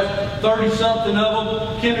one class, 30-something of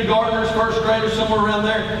them, kindergartners, first graders, somewhere around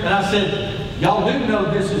there, and I said, y'all do know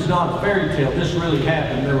this is not a fairy tale. This really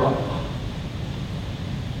happened. They're like,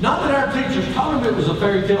 not that our teachers taught them it was a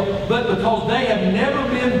fairy tale, but because they have never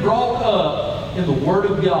been brought up in the Word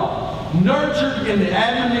of God, nurtured in the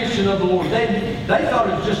admonition of the Lord. They thought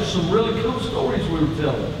it was just some really cool stories we were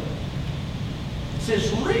telling.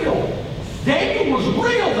 It's real. Daniel was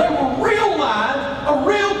real. They were real lions, a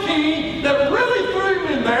real king that really threw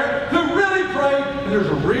him in there, who really prayed, and there's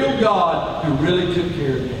a real God who really took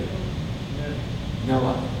care of him. And they're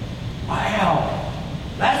like, wow,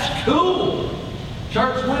 that's cool.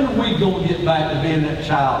 Church, when are we going to get back to being that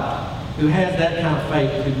child who has that kind of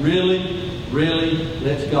faith, who really, really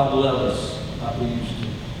lets God love us like we used to?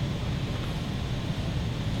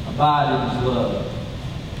 Abide in His love.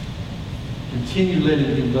 Continue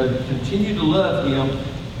letting Him love you. Continue to love Him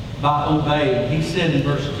by obeying. He said in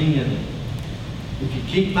verse 10, if you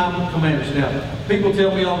keep my commandments. Now, people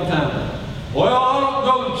tell me all the time, well, I don't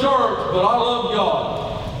go to church, but I love God.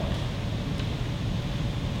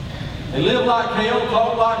 They live like hell,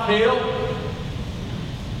 talk like hell.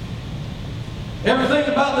 Everything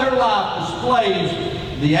about their life displays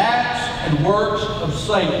the acts and works of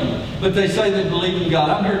Satan. But they say they believe in God.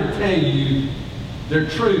 I'm here to tell you their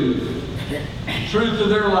truth. The truth of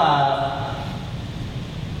their life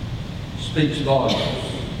speaks volumes.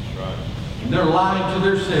 That's right. And they're lying to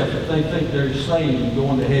themselves if they think they're saved and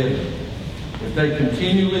going to heaven. If they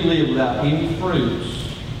continually live without any fruits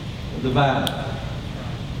of the vine.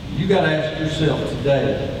 You got to ask yourself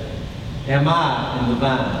today, am I in the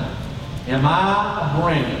vine? Am I a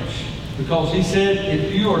branch? Because He said,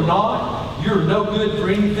 if you are not, you're no good for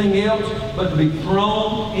anything else but to be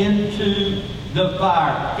thrown into the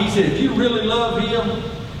fire. He said, if you really love Him,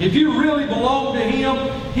 if you really belong to Him,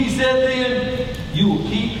 He said then, you will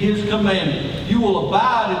keep His commandments. You will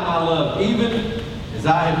abide in my love, even as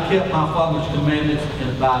I have kept my Father's commandments and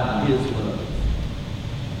abide in His love.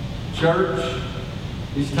 Church,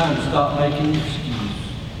 it's time to stop making excuses.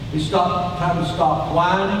 It's time to stop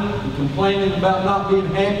whining and complaining about not being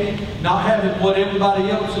happy, not having what everybody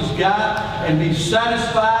else has got, and be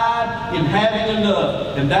satisfied in having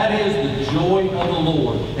enough. And that is the joy of the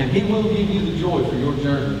Lord. And He will give you the joy for your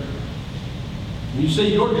journey. You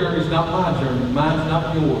see, your journey is not my journey. Mine's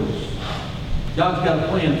not yours. God's got a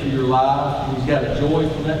plan for your life, and He's got a joy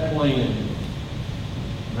for that plan.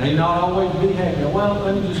 May not always be happy. Well,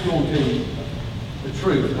 let me just go and tell you. the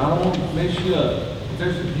truth. I don't want to mess you up.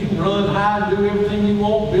 You can run high and do everything you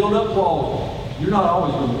want, build up walls. You're not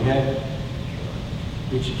always going to be happy.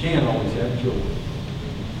 But you can always have joy.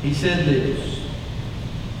 He said this.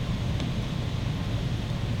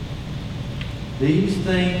 These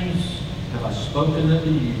things have I spoken unto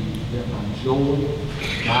you, that my joy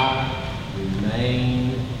might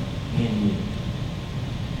remain in you,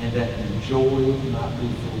 and that your joy might be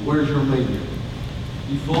full. Where's your meter?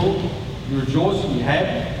 You full? You rejoicing? You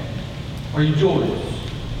happy? Are you joyous?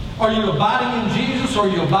 Are you abiding in Jesus? Are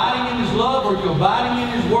you abiding in His love? Are you abiding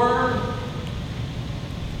in His Word?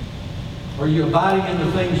 Are you abiding in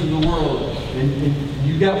the things of the world? And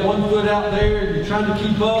you got one foot out there and you're trying to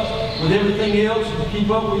keep up with everything else, and keep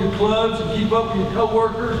up with your clubs, and keep up with your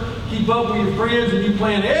co-workers, keep up with your friends, and you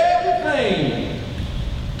plan everything.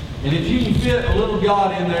 And if you can fit a little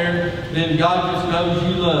God in there, then God just knows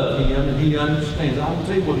you love Him, and He understands. I can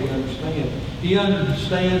tell you what He understands. He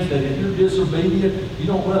understands that if you're disobedient, you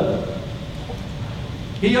don't love Him.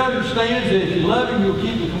 He understands that if you love Him, you'll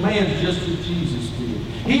keep the commands just as Jesus did.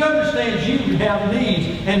 He understands you have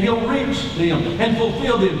needs, and He'll reach them and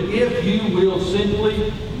fulfill them if you will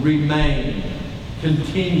simply remain,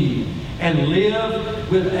 continue, and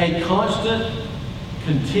live with a constant,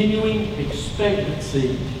 continuing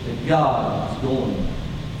expectancy that God is going to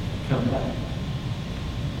come back.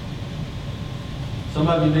 Some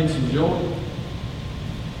of you need some joy.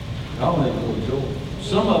 Y'all need more joy.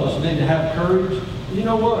 Some of us need to have courage. You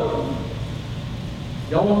know what?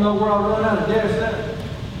 Y'all want to know where I run out of gas at?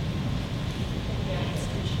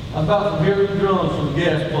 I'm about to hear the drums from the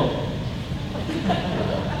gas pump.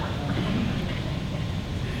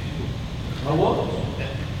 I was.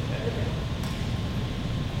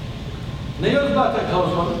 Neil's about that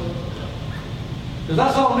close one. Because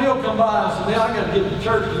I saw Neil come by and I said, Neil, I got to get to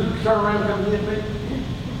church. Can you turn around and come get me?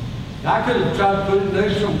 I could have tried to put it in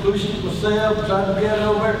neutral, pushed it myself, tried to get it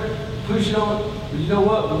over there, push it on it. But you know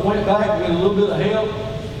what? We went back with a little bit of help,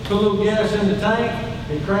 put a little gas in the tank.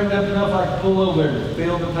 It cranked up enough I could pull over there and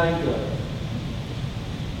fill the tank up.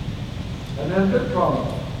 And that's a good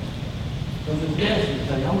problem. Because there's gas in the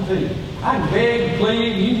tank. I'm going to tell you, I can beg and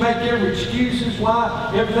plead, and you make every excuses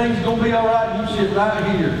why everything's going to be all right. You sit right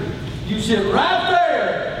here. You sit right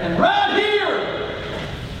there, and right here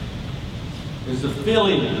is the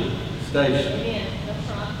filling station. Amen. That's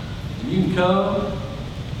right. You can come,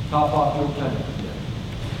 top off your tank.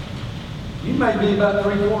 You may be about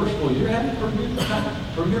 3/4 full. You're having a pretty good time,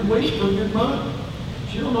 pretty good week, pretty good month.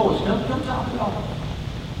 But you don't know what's coming. Come top it off.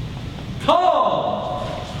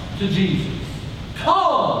 Come to Jesus.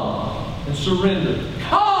 Come and surrender.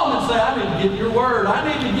 Come and say, I need to get your word. I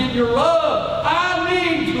need to get your love. I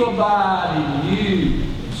need to abide in you.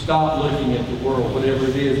 And stop looking at the world, whatever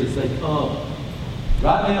it is, and say, come.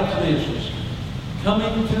 Right now to the instruments.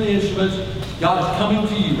 Coming to the instruments. God is coming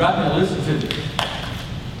to you right now. Listen to me.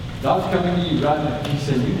 God's coming to you right now. He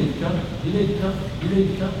said, you need to come. You need to come. You need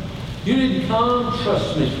to come. You need to come,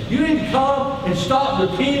 trust me. You need to come and stop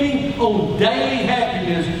depending on daily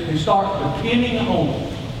happiness and start depending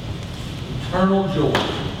on eternal joy.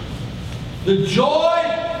 The joy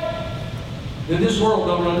that this world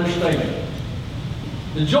don't understand.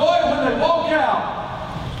 The joy when they walk out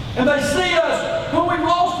and they see us when we've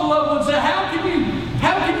lost a loved one and say, how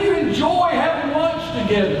can you enjoy having lunch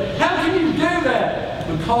together? How can you do that?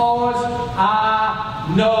 Because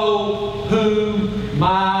I know who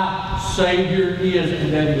my Savior is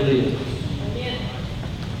and that He lives.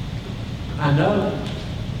 Amen.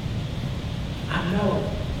 I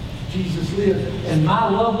know Jesus lives. And my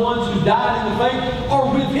loved ones who died in the faith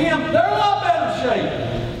are with Him. They're a lot better shape.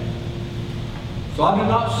 So I do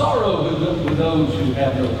not sorrow with those who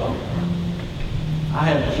have no hope. I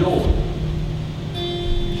have joy.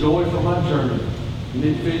 Joy for my journey. You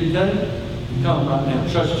need to feel your day? Come right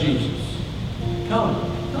now. Trust Jesus. Come.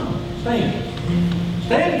 Stand.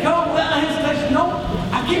 Stand and come without hesitation. No,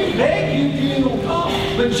 I can't beg you if you ain't going to come.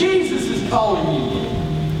 But Jesus is calling you.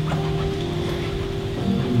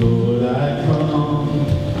 Lord, I come.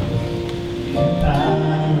 I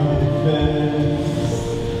confess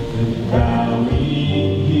that thou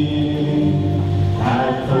here I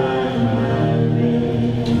find my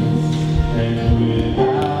rest. And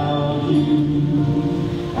without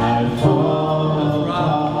you, I fall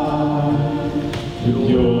apart.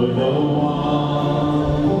 You're the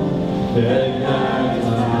one that guides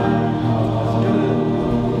my heart.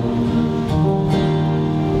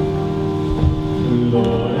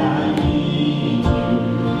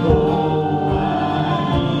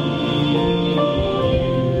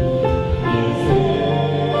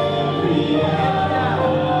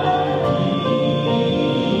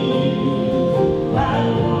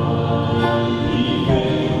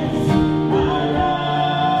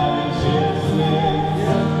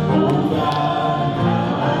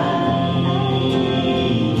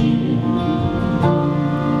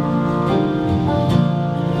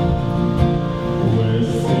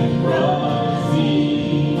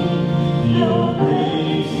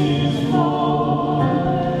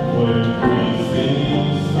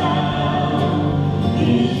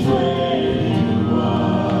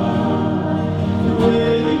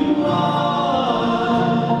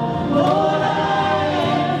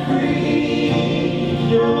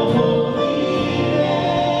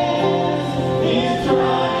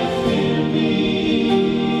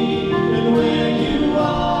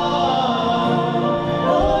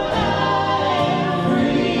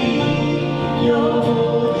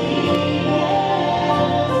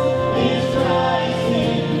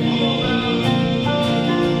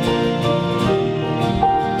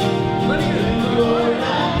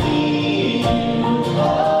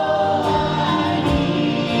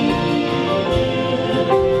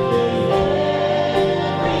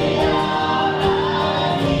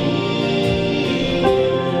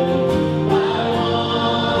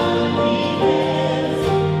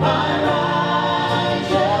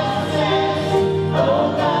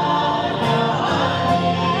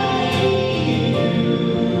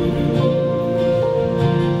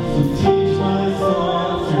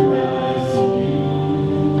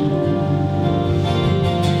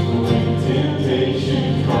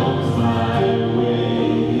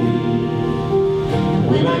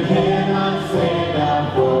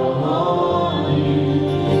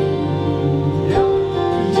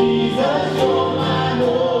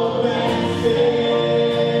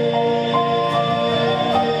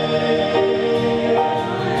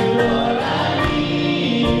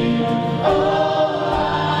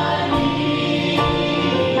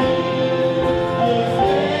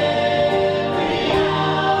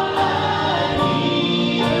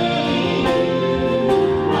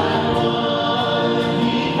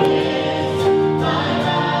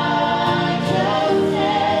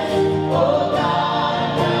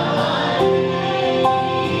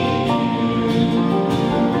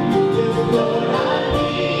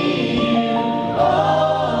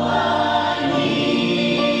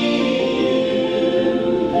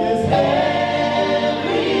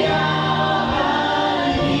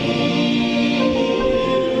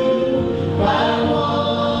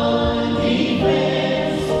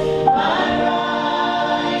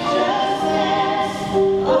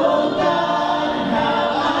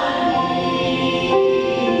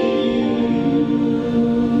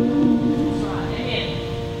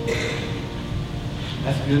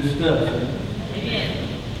 Good stuff. Amen.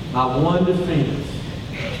 My one defense.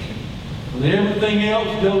 When everything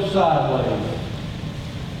else goes sideways,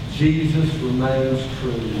 Jesus remains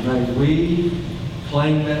true. May we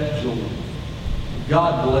claim that joy.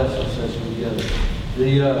 God bless us as we go.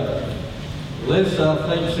 Alyssa,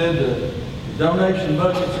 I think, said the donation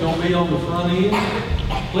bucket's going to be on the front end.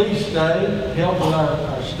 Please stay, help with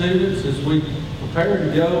our students as we prepare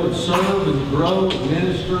to go and serve and grow and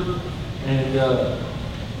minister. And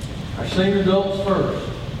our senior adults first,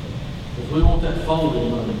 because we want that folding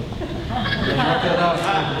money.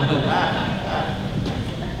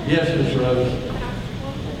 Yes, Miss Rose.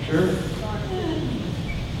 Sure.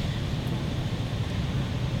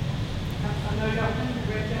 I know y'all think you're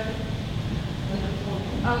great, Heather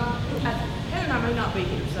and I may not be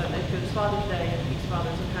here Sunday because it's Father's Day and Peace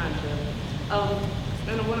Fathers of Kind to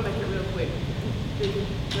and I want to make it real quick.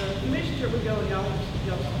 The mission trip we go, and y'all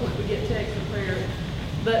we get texts and prayers.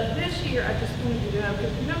 But this year, I just wanted you to know,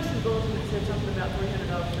 because you noticed in the bulletin that said something about $300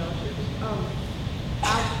 scholarships.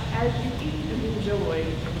 As you eat and enjoy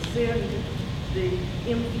and send the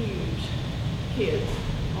infused kids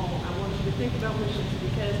on, I want you to think about missions,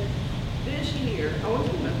 because this year, I want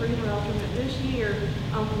to think about $300 tournament. This year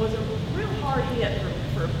was a real hard hit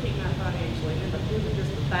for Pete and I financially. It was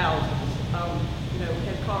just the thousands. We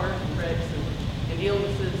had cars and wrecks and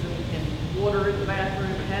illnesses and water in the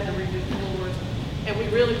bathroom and had to redo floors. And we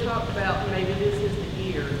really talked about maybe this is the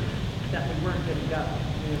year that we weren't going to go.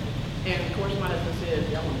 And of course, my husband says,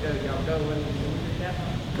 y'all want to go, y'all go. And we did that.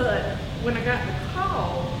 But when I got the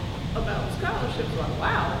call about scholarships, I was like,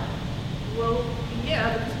 wow. Well,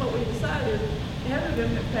 yeah, that's what we decided. Heather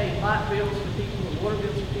going to pay light bills for people and water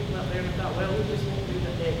bills for people out there. And I thought, well, we just won't do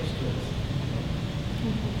the extras.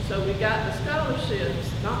 So we got the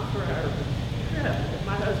scholarships, not for our travel.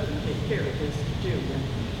 My husband takes care of his children.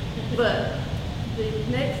 But the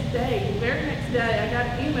very next day, I got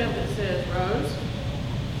an email that says, Rose,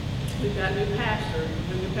 we've got a new pastor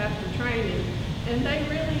training, and they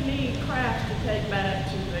really need crafts to take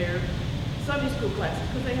back to their Sunday school classes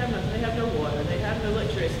because they have nothing. They have no water, they have no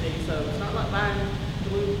electricity, so it's not like buying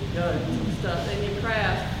glue guns and stuff. They need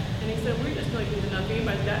crafts. And he said, we're just going to get enough.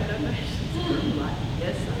 Anybody's got donations? I'm like,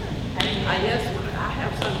 yes, sir. Yes, I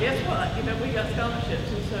have some. Guess what? We got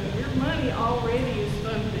scholarships, and so your money already is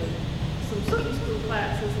funding some Sunday school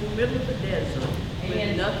classes in the middle of the desert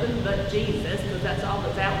with nothing but Jesus, because that's all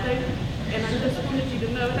that's out there. And I just wanted you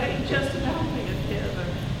to know it ain't just about me and Heather.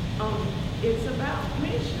 It's about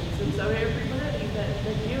missions, and so everybody that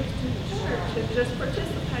gives to the church has just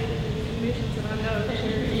participated in these missions, and I know that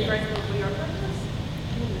you're grateful we are purpose.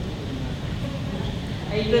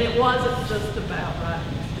 That it wasn't just about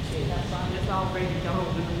writing the check. It's already gone,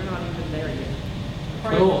 and we're not even there yet.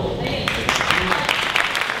 Cool.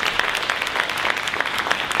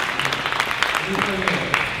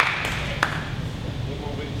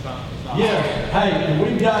 Yes. Hey, and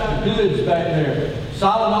we've got the goods back there.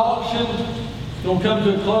 Silent auction is going to come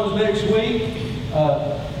to a close next week.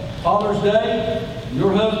 Father's Day.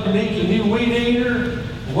 Your husband needs a new weed eater,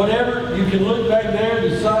 whatever. You can look back there,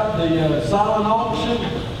 the silent auction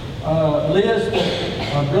list.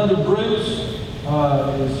 Brother Bruce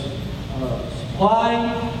is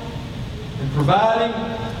supplying and providing,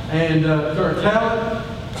 and for a talent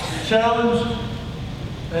challenge.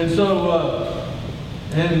 And so,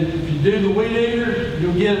 and if you do the weed eater,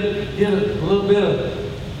 you'll get a little bit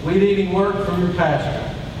of weed eating work from your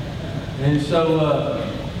pastor. And so,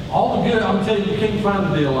 all the good, I'm telling you, you can't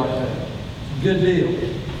find a deal like that. It's a good deal.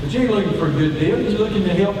 But you ain't looking for a good deal. You're looking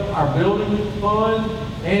to help our building fund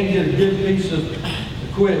and get a good piece of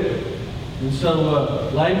equipment. And so,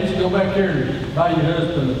 ladies, go back there and buy your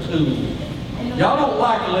husband a tool. Y'all don't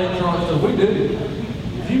like electronic stuff. We do.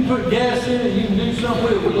 If you put gas in it, you can do something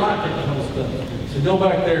with it. We like that kind of stuff. So go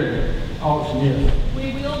back there and auction it.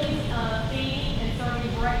 We will be feeding and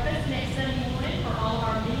serving breakfast next Sunday morning for all of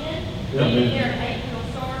our men. Yeah, Being there at 8, we'll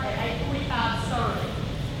start at 8:45 serving.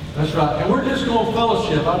 That's right. And we're just going to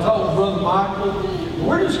fellowship. I talked to Brother Michael.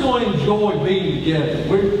 We're just going to enjoy being together.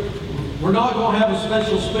 We're not going to have a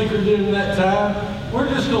special speaker during that time. We're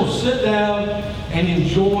just going to sit down and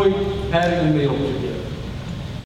enjoy having a meal together.